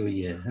तरफ पड़ी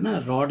हुई है ना?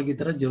 रॉड की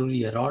तरह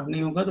जरूरी है, रॉड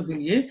नहीं होगा तो फिर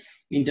ये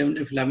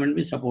इंटरमीडिएट फिलामेंट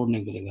भी सपोर्ट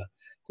नहीं करेगा।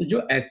 तो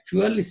जो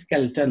एक्चुअल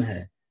स्केलेटन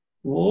है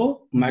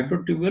वो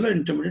माइक्रोट्यूब्यूल और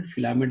इंटरमीडिएट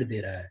फिलामेंट दे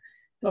रहा है।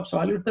 तो अब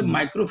सवाल उठता है,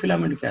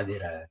 माइक्रोफिलामेंट क्या दे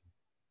रहा है?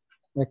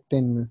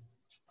 एक्टिन में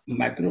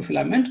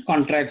माइक्रोफिलामेंट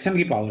कॉन्ट्रैक्शन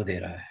की पावर दे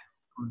रहा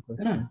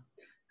है ना?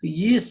 तो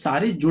ये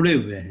सारे जुड़े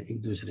हुए हैं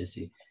एक दूसरे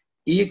से।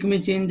 एक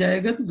में चेंज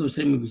आएगा तो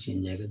दूसरे में भी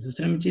चेंज आएगा,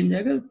 दूसरे में चेंज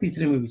आएगा तो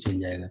तीसरे में भी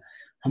चेंज आएगा।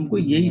 हमको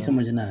यही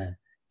समझना है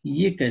कि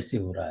ये कैसे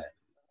हो रहा है,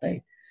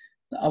 राइट?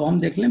 तो अब हम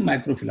देख लें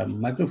microfilament.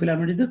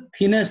 Microfilament is the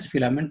thinnest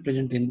filament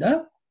present in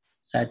the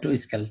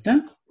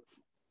cytoskeleton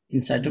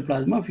in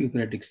cytoplasm of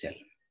eukaryotic cell,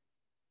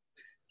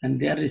 and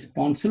they are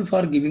responsible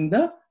for giving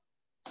the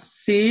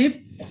shape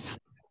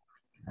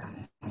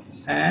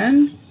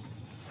and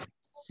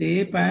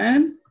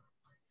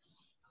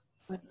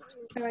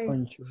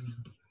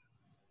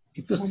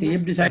एक तो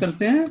शेप डिसाइड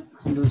करते हैं,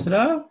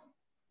 दूसरा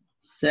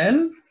सेल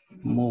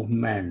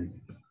मूवमेंट।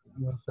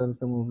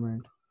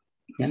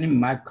 यानी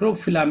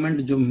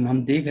माइक्रोफिलामेंट जो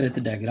हम देख रहे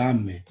थे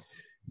डायग्राम में,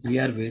 वी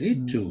आर वेरी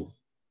ट्रू,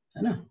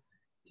 है ना?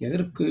 कि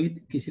अगर कोई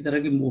किसी तरह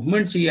की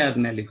मूवमेंट चाहिए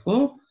आर्गेनेलिक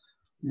को,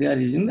 they are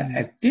using the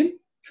actin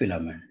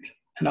filament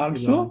and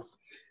also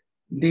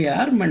they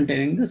are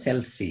maintaining the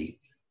cell shape.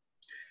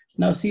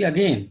 Now see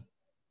again,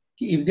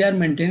 if they are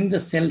maintaining the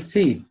cell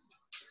shape,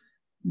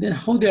 then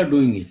how they are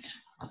doing it?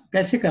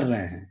 कैसे कर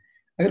रहे हैं?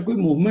 अगर कोई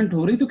movement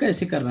हो रही तो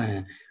कैसे कर रहे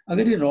हैं?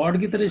 अगर ये रॉड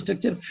की तरह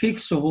स्ट्रक्चर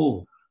फिक्स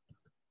हो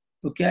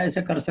तो क्या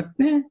ऐसा कर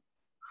सकते हैं?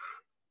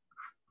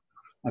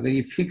 अगर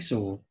ये फिक्स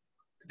हो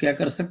तो क्या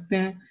कर सकते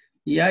हैं?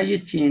 या ये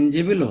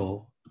चेंजेबल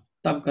हो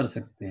तब कर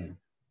सकते हैं?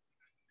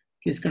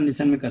 किस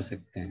कंडीशन में कर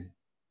सकते हैं?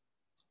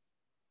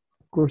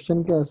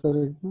 क्वेश्चन क्या है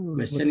सर?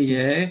 क्वेश्चन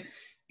ये है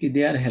कि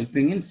they are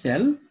helping in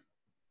cell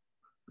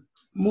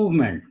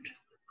movement.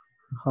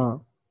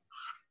 हाँ,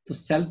 तो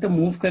सेल तो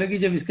मूव करेगी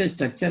जब इसका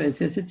स्ट्रक्चर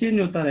ऐसे ऐसे चेंज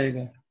होता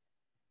रहेगा।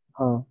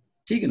 हाँ,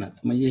 ठीक है ना?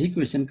 तो मैं यही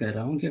क्वेश्चन कह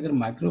रहा हूं कि अगर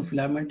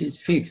microfilament is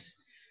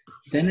fix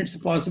then it's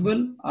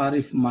possible, और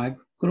if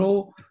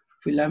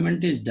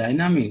microfilament is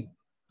dynamic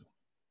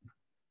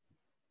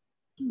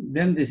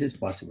then this is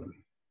possible.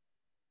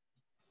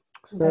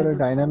 Sir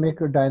dynamic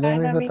का तब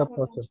होना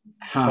पॉसिबल।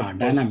 हाँ,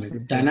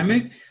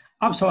 डायनामिक।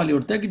 अब सवाल ये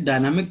उठता है कि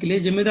डायनामिक के लिए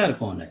जिम्मेदार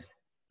कौन है?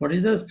 व्हाट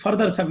इज द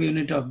फर्दर सब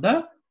unit of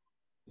the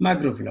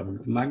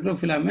microfilament?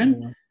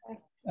 Microfilament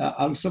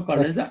also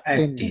called as the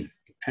actin,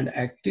 and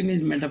actin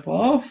is made up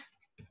of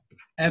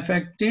F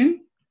actin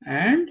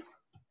and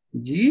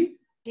G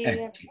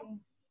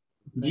actin.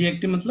 G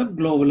actin मतलब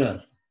ग्लोबुलर।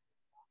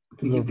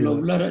 तो ये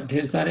ग्लोबुलर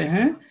ढेर सारे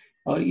हैं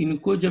और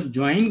इनको जब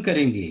ज्वाइन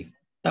करेंगे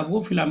तब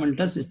वो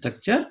फिलामेंटस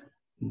स्ट्रक्चर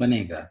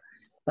बनेगा,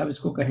 तब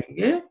इसको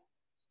कहेंगे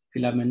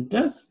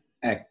फिलामेंटस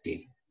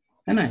एक्टिन,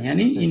 है ना?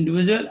 यानी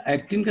इंडिविजुअल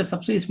एक्टिन का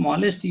सबसे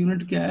स्मॉलेस्ट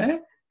यूनिट क्या है?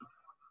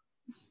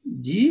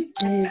 G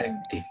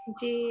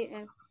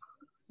actin.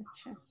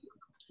 अच्छा,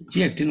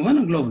 जी एक्टिन हुआ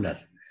ना ग्लोबुलर,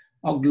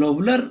 और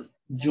ग्लोबुलर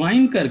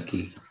ज्वाइन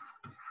करके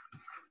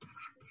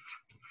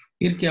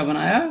फिर क्या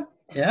बनाया?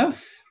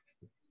 F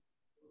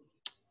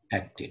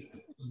actin,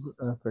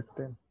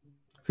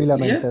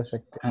 filamentous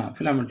actin. हाँ,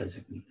 फिलामेंटस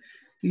एक्टिन।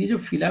 तो ये जो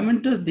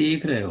फिलामेंटस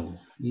देख रहे हो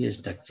ये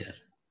स्ट्रक्चर,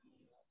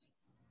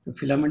 तो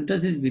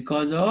फिलामेंटस इज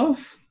बिकॉज ऑफ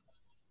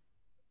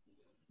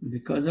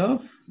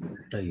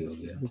उल्टा ही हो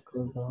गया,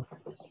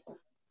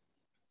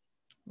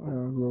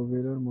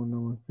 globular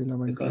monomer because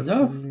filamentous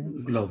of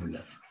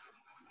globular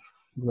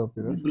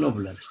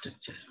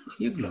structure.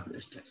 ये ग्लोबुलर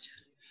स्ट्रक्चर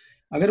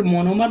अगर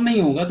मोनोमर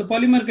नहीं होगा तो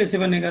पॉलीमर कैसे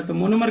बनेगा? तो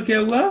मोनोमर क्या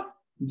हुआ?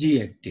 G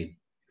actin.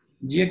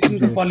 जी एक्टिन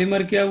का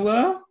पॉलीमर क्या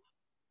हुआ?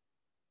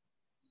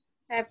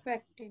 F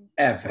actin.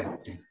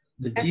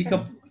 तो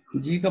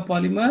जी का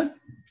पॉलीमर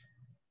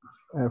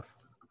एफ।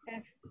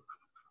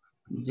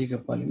 जी का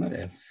पॉलीमर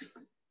एफ।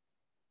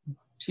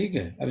 ठीक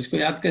है, अब इसको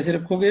याद कैसे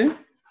रखोगे?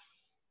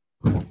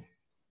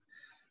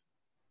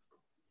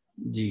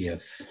 जी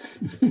एफ।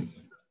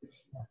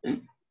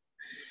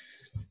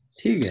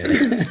 ठीक है।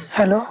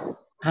 हेलो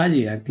हाँ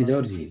जी,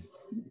 किशोर जी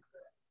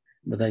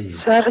बताइए।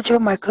 सर, जो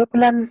माइक्रो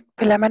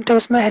फिलामेंट है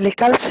उसमें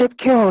हेलिकल शेप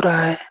क्यों हो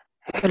रहा है?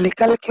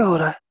 हेलिकल क्यों हो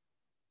रहा है?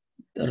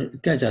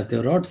 क्या चाहते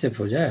हो, रॉड शेप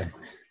हो जाए?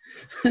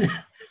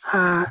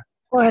 हाँ,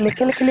 वो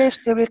हेलिकल के लिए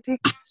स्टेबिलिटी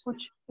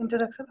कुछ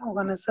इंटरेक्शन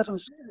होगा ना सर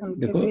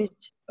उनके देखो,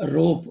 बीच?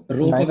 रोप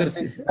अगर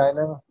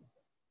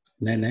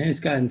नहीं,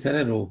 इसका आंसर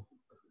है रोप।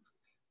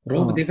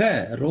 देखा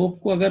है, रोप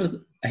को अगर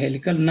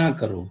हेलिकल ना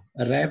करो,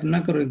 रैप ना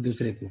करो एक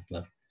दूसरे के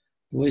ऊपर,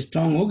 तो वो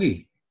स्ट्रांग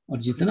होगी, और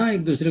जितना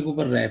एक दूसरे के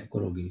ऊपर रैप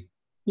करोगी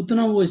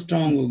उतना वो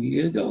स्ट्रांग होगी।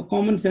 ये तो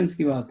कॉमन सेंस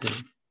की बात है।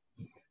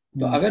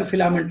 तो अगर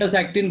फिलामेंटस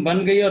एक्टिन बन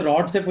गई और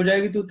रॉड शेप हो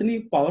जाएगी तो उतनी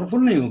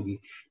पावरफुल नहीं होगी,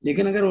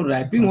 लेकिन अगर वो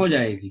रैपिंग हो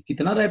जाएगी,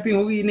 कितना रैपिंग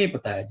होगी ये नहीं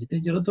पता है, जितनी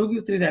जरूरत होगी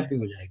उतनी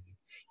रैपिंग हो जाएगी।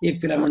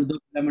 1 फिलामेंट, 2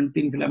 फिलामेंट,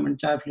 3 फिलामेंट,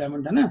 4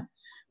 फिलामेंट, है ना?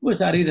 वो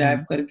सारी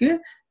रैप करके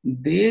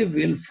they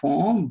will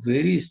form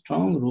very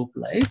strong rope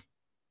like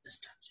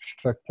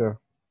structure.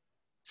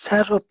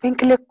 Sir, roping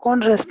के लिए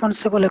कौन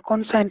रेस्पॉन्सिबल है?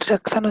 कौन सा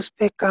इंटरेक्शन उस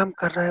पे काम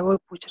कर रहा है वो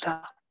पूछ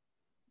रहा।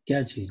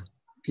 क्या चीज?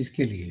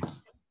 किसके लिए?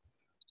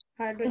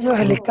 जो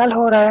हेलिकल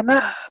हो रहा है ना,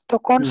 तो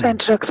कौन सा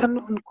इंटरेक्शन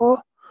उनको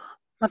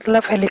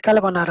मतलब हेलिकल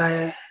बना रहा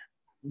है?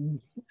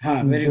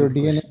 हाँ, वेरी जो गुड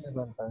डीएनए क्वेश्चन। में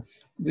बनता है।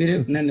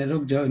 नहीं,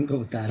 रुक जाओ, इनको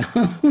बता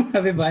रहा हूँ।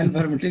 अभी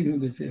बायोइन्फॉर्मेटिक्स में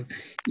घुसे हो।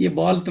 ये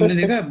बॉल तुमने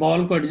देखा है?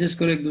 बॉल को एडजस्ट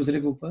करो एक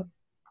दूसरे के ऊपर,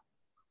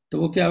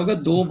 तो वो क्या होगा?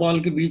 2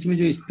 बॉल के बीच में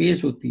जो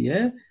स्पेस होती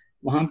है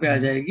वहां पे आ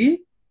जाएगी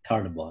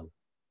 3rd बॉल।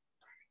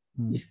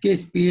 इसके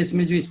स्पेस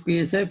में जो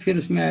स्पेस है फिर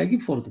उसमें आएगी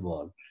 4th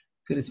बॉल,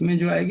 फिर इसमें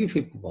जो आएगी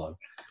 5th बॉल।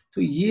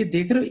 तो ये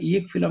देख रहे हो,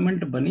 एक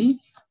फिलामेंट बनी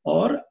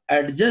और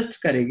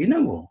एडजस्ट करेगी ना,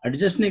 वो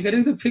एडजस्ट नहीं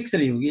करेगी तो फिक्स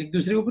नहीं होगी, एक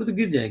दूसरे के ऊपर तो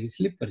गिर जाएगी,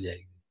 स्लिप कर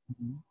जाएगी,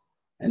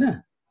 है ना?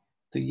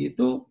 तो ये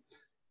तो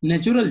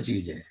नेचुरल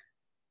चीज है,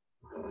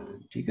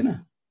 ठीक है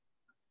ना?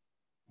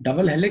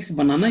 डबल हेलिक्स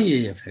बनाना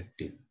ये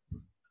इफेक्टिव।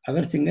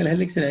 अगर सिंगल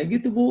हेलिक्स रहेगी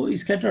तो वो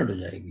स्कैटर्ड हो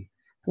जाएगी,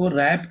 तो वो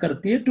रैप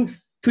करती है टू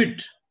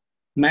फिट,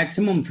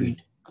 मैक्सिमम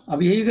फिट।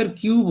 अब यही अगर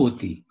क्यूब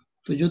होती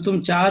तो जो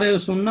तुम चाह रहे हो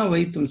सुनना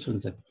वही तुम सुन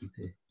सकते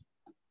थे,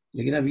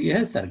 लेकिन अब ये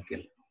है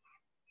सर्किल।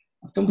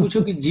 अब तुम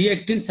पूछो कि जी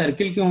एक्टिन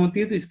सर्किल क्यों होती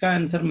है, तो इसका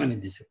आंसर मैं नहीं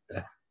दे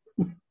सकता।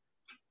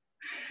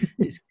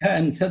 इसका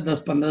आंसर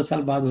 10-15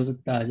 साल बाद हो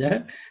सकता आ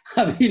जाए,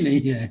 अभी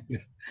नहीं आएगा।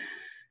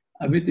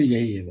 अभी तो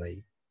यही है भाई,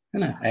 है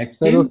ना, सर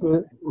एक्टिन।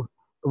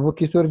 वो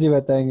किशोर जी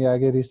बताएंगे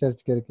आगे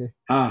रिसर्च करके।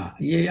 हाँ,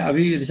 ये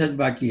अभी रिसर्च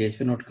बाकी है, इस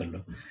पे नोट कर लो।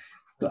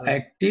 तो हाँ।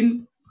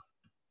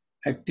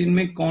 एक्टिन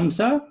में कौन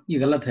सा, ये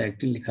गलत है,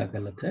 एक्टिन लिखा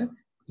गलत है,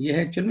 ये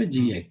है एक्चुअल में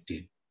जी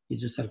एक्टिन, ये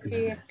जो सर्कुलर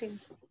है। एक्टिन,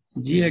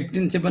 जी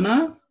एक्टिन से बना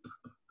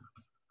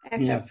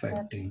एफ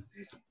एक्टिन।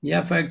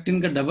 एफ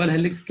एक्टिन का डबल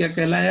हेलिक्स क्या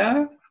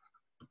कहलाया?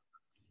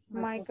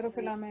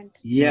 माइक्रोफिलामेंट।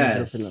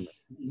 यस,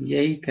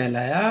 यही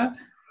कहलाया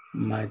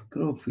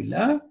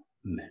माइक्रोफिलामेंट्स।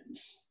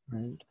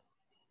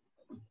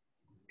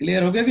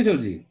 क्लियर हो गया किशोर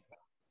जी?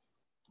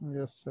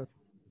 Yes sir.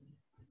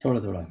 थोड़ा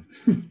थोड़ा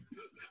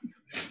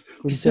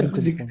कुंचन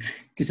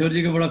किशोर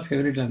जी का बड़ा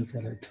फेवरेट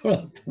आंसर है, थोड़ा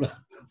थोड़ा।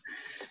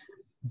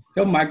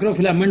 तो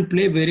microfilament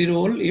play very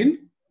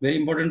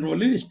important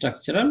role in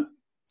structural,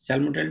 cell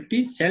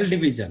motility, cell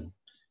division.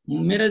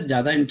 मेरा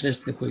ज्यादा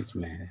इंटरेस्ट देखो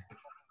इसमें है,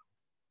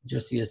 जो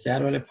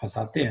CSIR वाले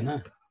फंसाते हैं ना,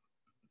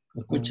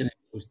 वो कुछ नहीं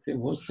पूछते,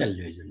 वो सेल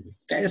डिवीजन में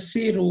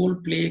कैसे रोल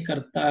प्ले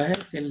करता है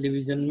सेल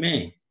डिवीजन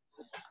में,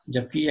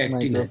 जबकि ये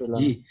एक्टिन है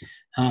जी।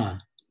 हाँ,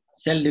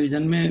 सेल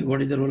डिवीजन में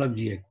what is the role of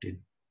G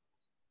actin.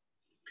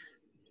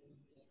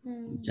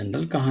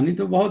 General कहानी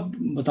तो बहुत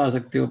बता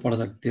सकते हो, पढ़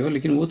सकते हो,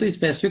 लेकिन वो तो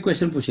स्पेसिफिक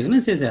क्वेश्चन पूछेगा ना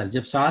CSIR।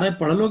 जब सारे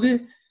पढ़ लोगे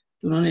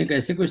तो उन्होंने एक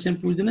ऐसे क्वेश्चन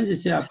पूछ देना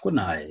जिससे आपको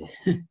ना आए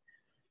है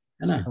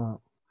ना।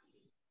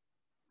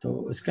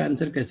 तो इसका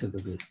आंसर कैसे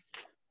दोगे?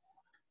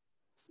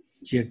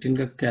 जी एक्टिन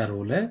का क्या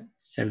रोल है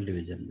सेल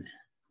डिवीजन में?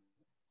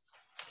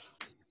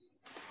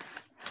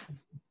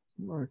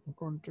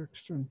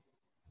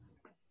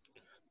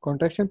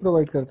 कॉन्ट्रैक्शन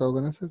प्रोवाइड करता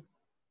होगा ना सर?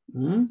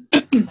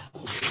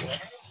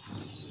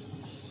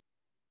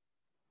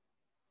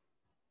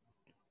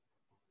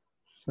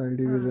 सेल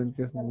डिवीजन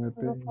के समय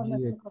पे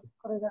जी एक्टिन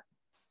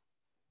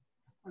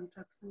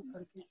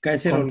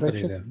कैसे रोल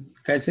करेगा,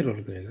 कैसे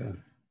रोल करेगा?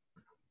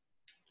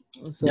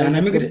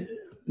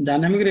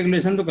 डायनामिक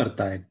रेगुलेशन तो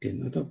करता है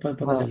एक्टिन, तो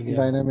पता चल गया।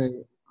 डायनामिक,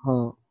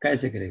 हाँ।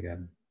 कैसे करेगा?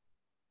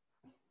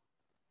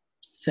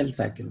 सेल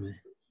साइकिल में,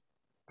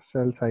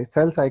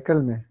 सेल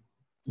साइकिल में।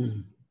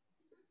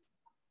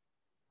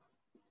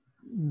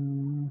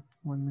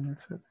 1 मिनट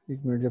सर,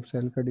 1 मिनट। जब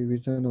सेल का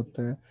डिवीजन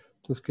होता है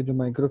तो उसके जो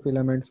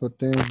माइक्रोफिलामेंट्स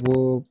होते हैं वो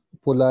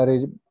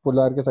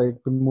पोलार के साइड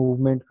पे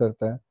मूवमेंट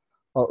करता है,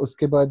 और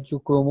उसके बाद जो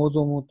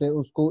क्रोमोसोम होते हैं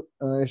उसको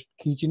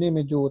खींचने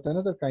में जो होता है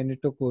ना सर,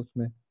 काइनेटोकोर्स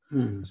में,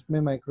 उसमें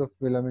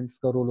माइक्रोफिलामेंट्स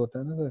का रोल होता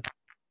है ना सर।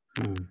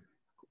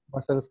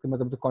 और सर उसके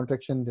मतलब जो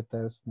कॉन्ट्रैक्शन देता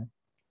है उसमें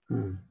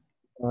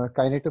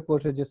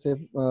काइनेटोकोर से, जैसे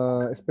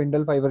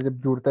स्पिंडल फाइबर जब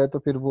जुड़ता है तो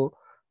फिर वो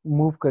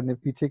मूव करने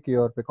पीछे की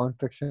ओर पे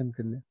कॉन्ट्रैक्शन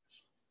के लिए।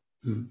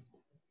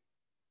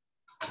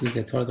 ठीक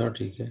है, थोड़ा थोड़ा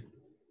ठीक है।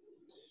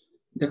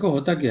 देखो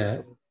होता क्या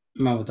है,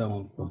 मैं बताऊं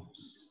आपको।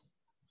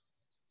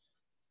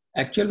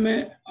 एक्चुअल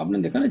में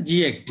आपने देखा ना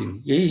जी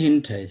एक्टिन, यही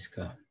हिंट है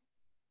इसका।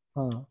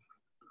 हाँ,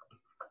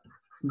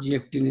 जी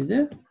एक्टिन इज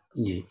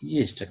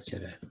ये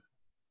स्ट्रक्चर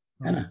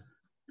है ना।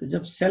 तो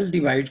जब सेल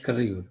डिवाइड कर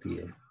रही होती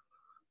है,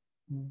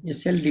 ये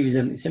सेल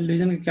डिवीजन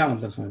का क्या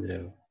मतलब समझ रहे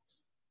हो?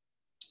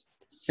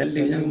 सेल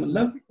डिवीजन का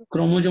मतलब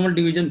क्रोमोसोमल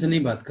डिवीजन से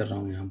नहीं बात कर रहा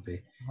हूँ यहाँ पे।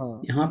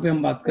 यहाँ पे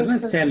हम बात कर रहे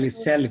हैं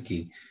सेल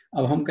की।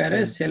 अब हम कह रहे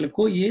हैं सेल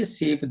को ये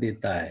शेप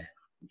देता है,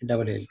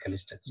 डबल हेलिकल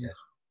स्ट्रक्चर,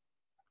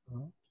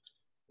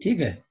 ठीक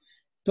है।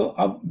 तो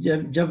अब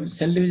जब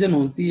सेल डिवीजन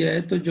होती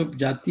है तो जब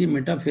जाती है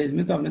मेटाफेज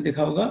में, तो आपने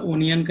देखा होगा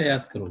ओनियन का,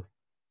 याद करो।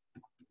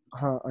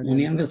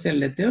 ओनियन का सेल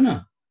लेते हो ना,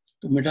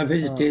 तो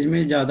मेटाफेज स्टेज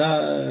में ज्यादा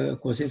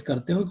कोशिश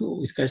करते हो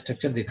कि इसका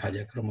स्ट्रक्चर देखा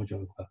जाए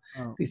क्रोमोसोम का।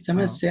 तो इस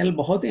समय सेल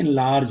बहुत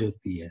एनलार्ज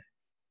होती है।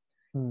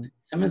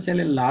 समय सेल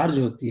एनलार्ज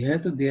होती है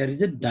तो there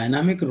is a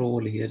dynamic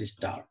role here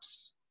starts.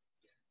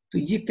 तो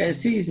ये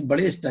कैसे इस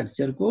बड़े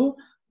स्ट्रक्चर को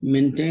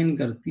मेंटेन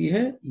करती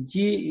है,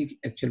 ये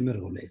एक्चुअल में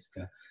रोल है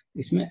इसका।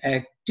 इसमें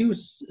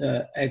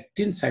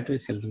एक्टिन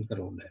साइटोस्केलेटन का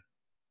रोल है,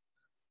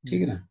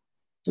 ठीक है ना।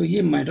 तो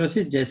ये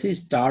माइटोसिस जैसे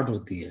स्टार्ट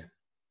होती है,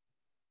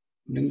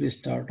 during the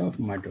start of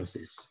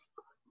mitosis,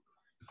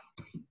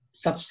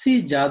 सबसे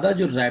ज्यादा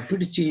जो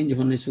रैपिड चेंज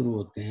होने शुरू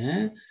होते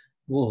हैं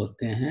वो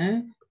होते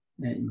हैं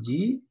जी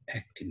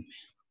एक्टिन में,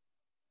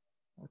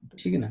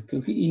 ठीक है ना,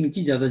 क्योंकि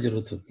इनकी ज्यादा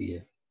जरूरत होती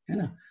है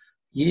ना।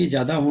 ये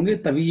ज्यादा होंगे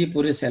तभी ये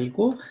पूरे सेल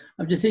को।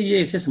 अब जैसे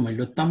ये ऐसे समझ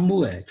लो,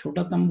 तंबू है,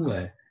 छोटा तंबू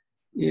है,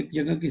 एक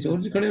जगह किसी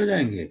और से खड़े हो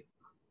जाएंगे,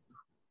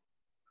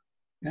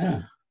 है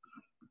ना,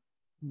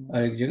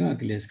 और एक जगह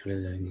अकेले से खड़े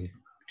हो जाएंगे,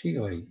 ठीक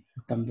है भाई।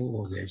 तंबू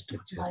हो गया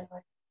स्ट्रक्चर,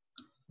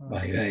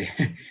 भाई भाई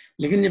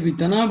लेकिन जब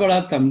इतना बड़ा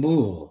तंबू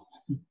हो,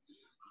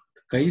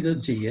 कई तो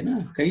चाहिए ना,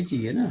 कई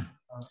चाहिए ना।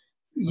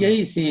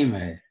 यही सेम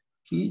है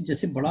कि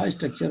जैसे बड़ा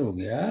स्ट्रक्चर हो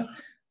गया,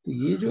 तो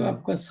ये जो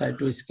आपका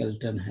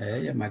साइटोस्केलेटन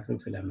है या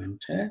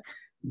माइक्रोफिलामेंट है,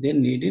 they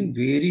need in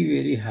very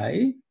very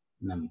high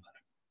number.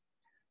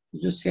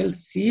 जो सेल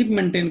शेप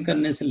मेंटेन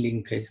करने से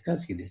लिंक है इसका,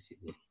 सीधे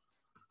सीधे,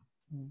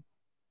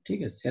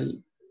 ठीक है।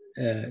 सेल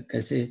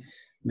कैसे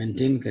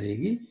मेंटेन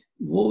करेगी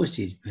वो उस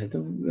चीज पे है।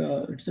 तो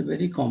इट्स अ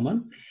वेरी कॉमन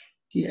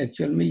कि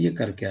एक्चुअल में ये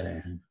कर क्या रहे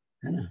हैं,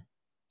 है ना।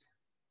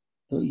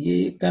 तो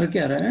ये कर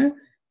क्या रहे हैं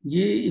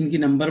ये इनकी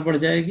नंबर बढ़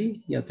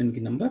जाएगी या तो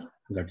इनकी नंबर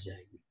घट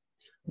जाएगी।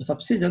 और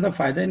सबसे ज्यादा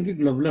फायदा इनकी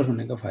ग्लोबुलर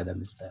होने का फायदा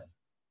मिलता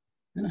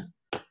है ना,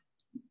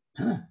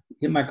 है ना।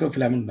 ये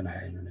माइक्रोफिलामेंट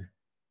बनाया इन्होंने।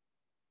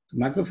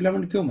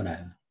 माइक्रोफिलामेंट क्यों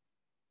बनाया?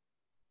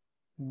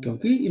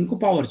 क्योंकि इनको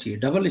पावर चाहिए,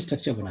 डबल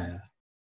स्ट्रक्चर बनाया।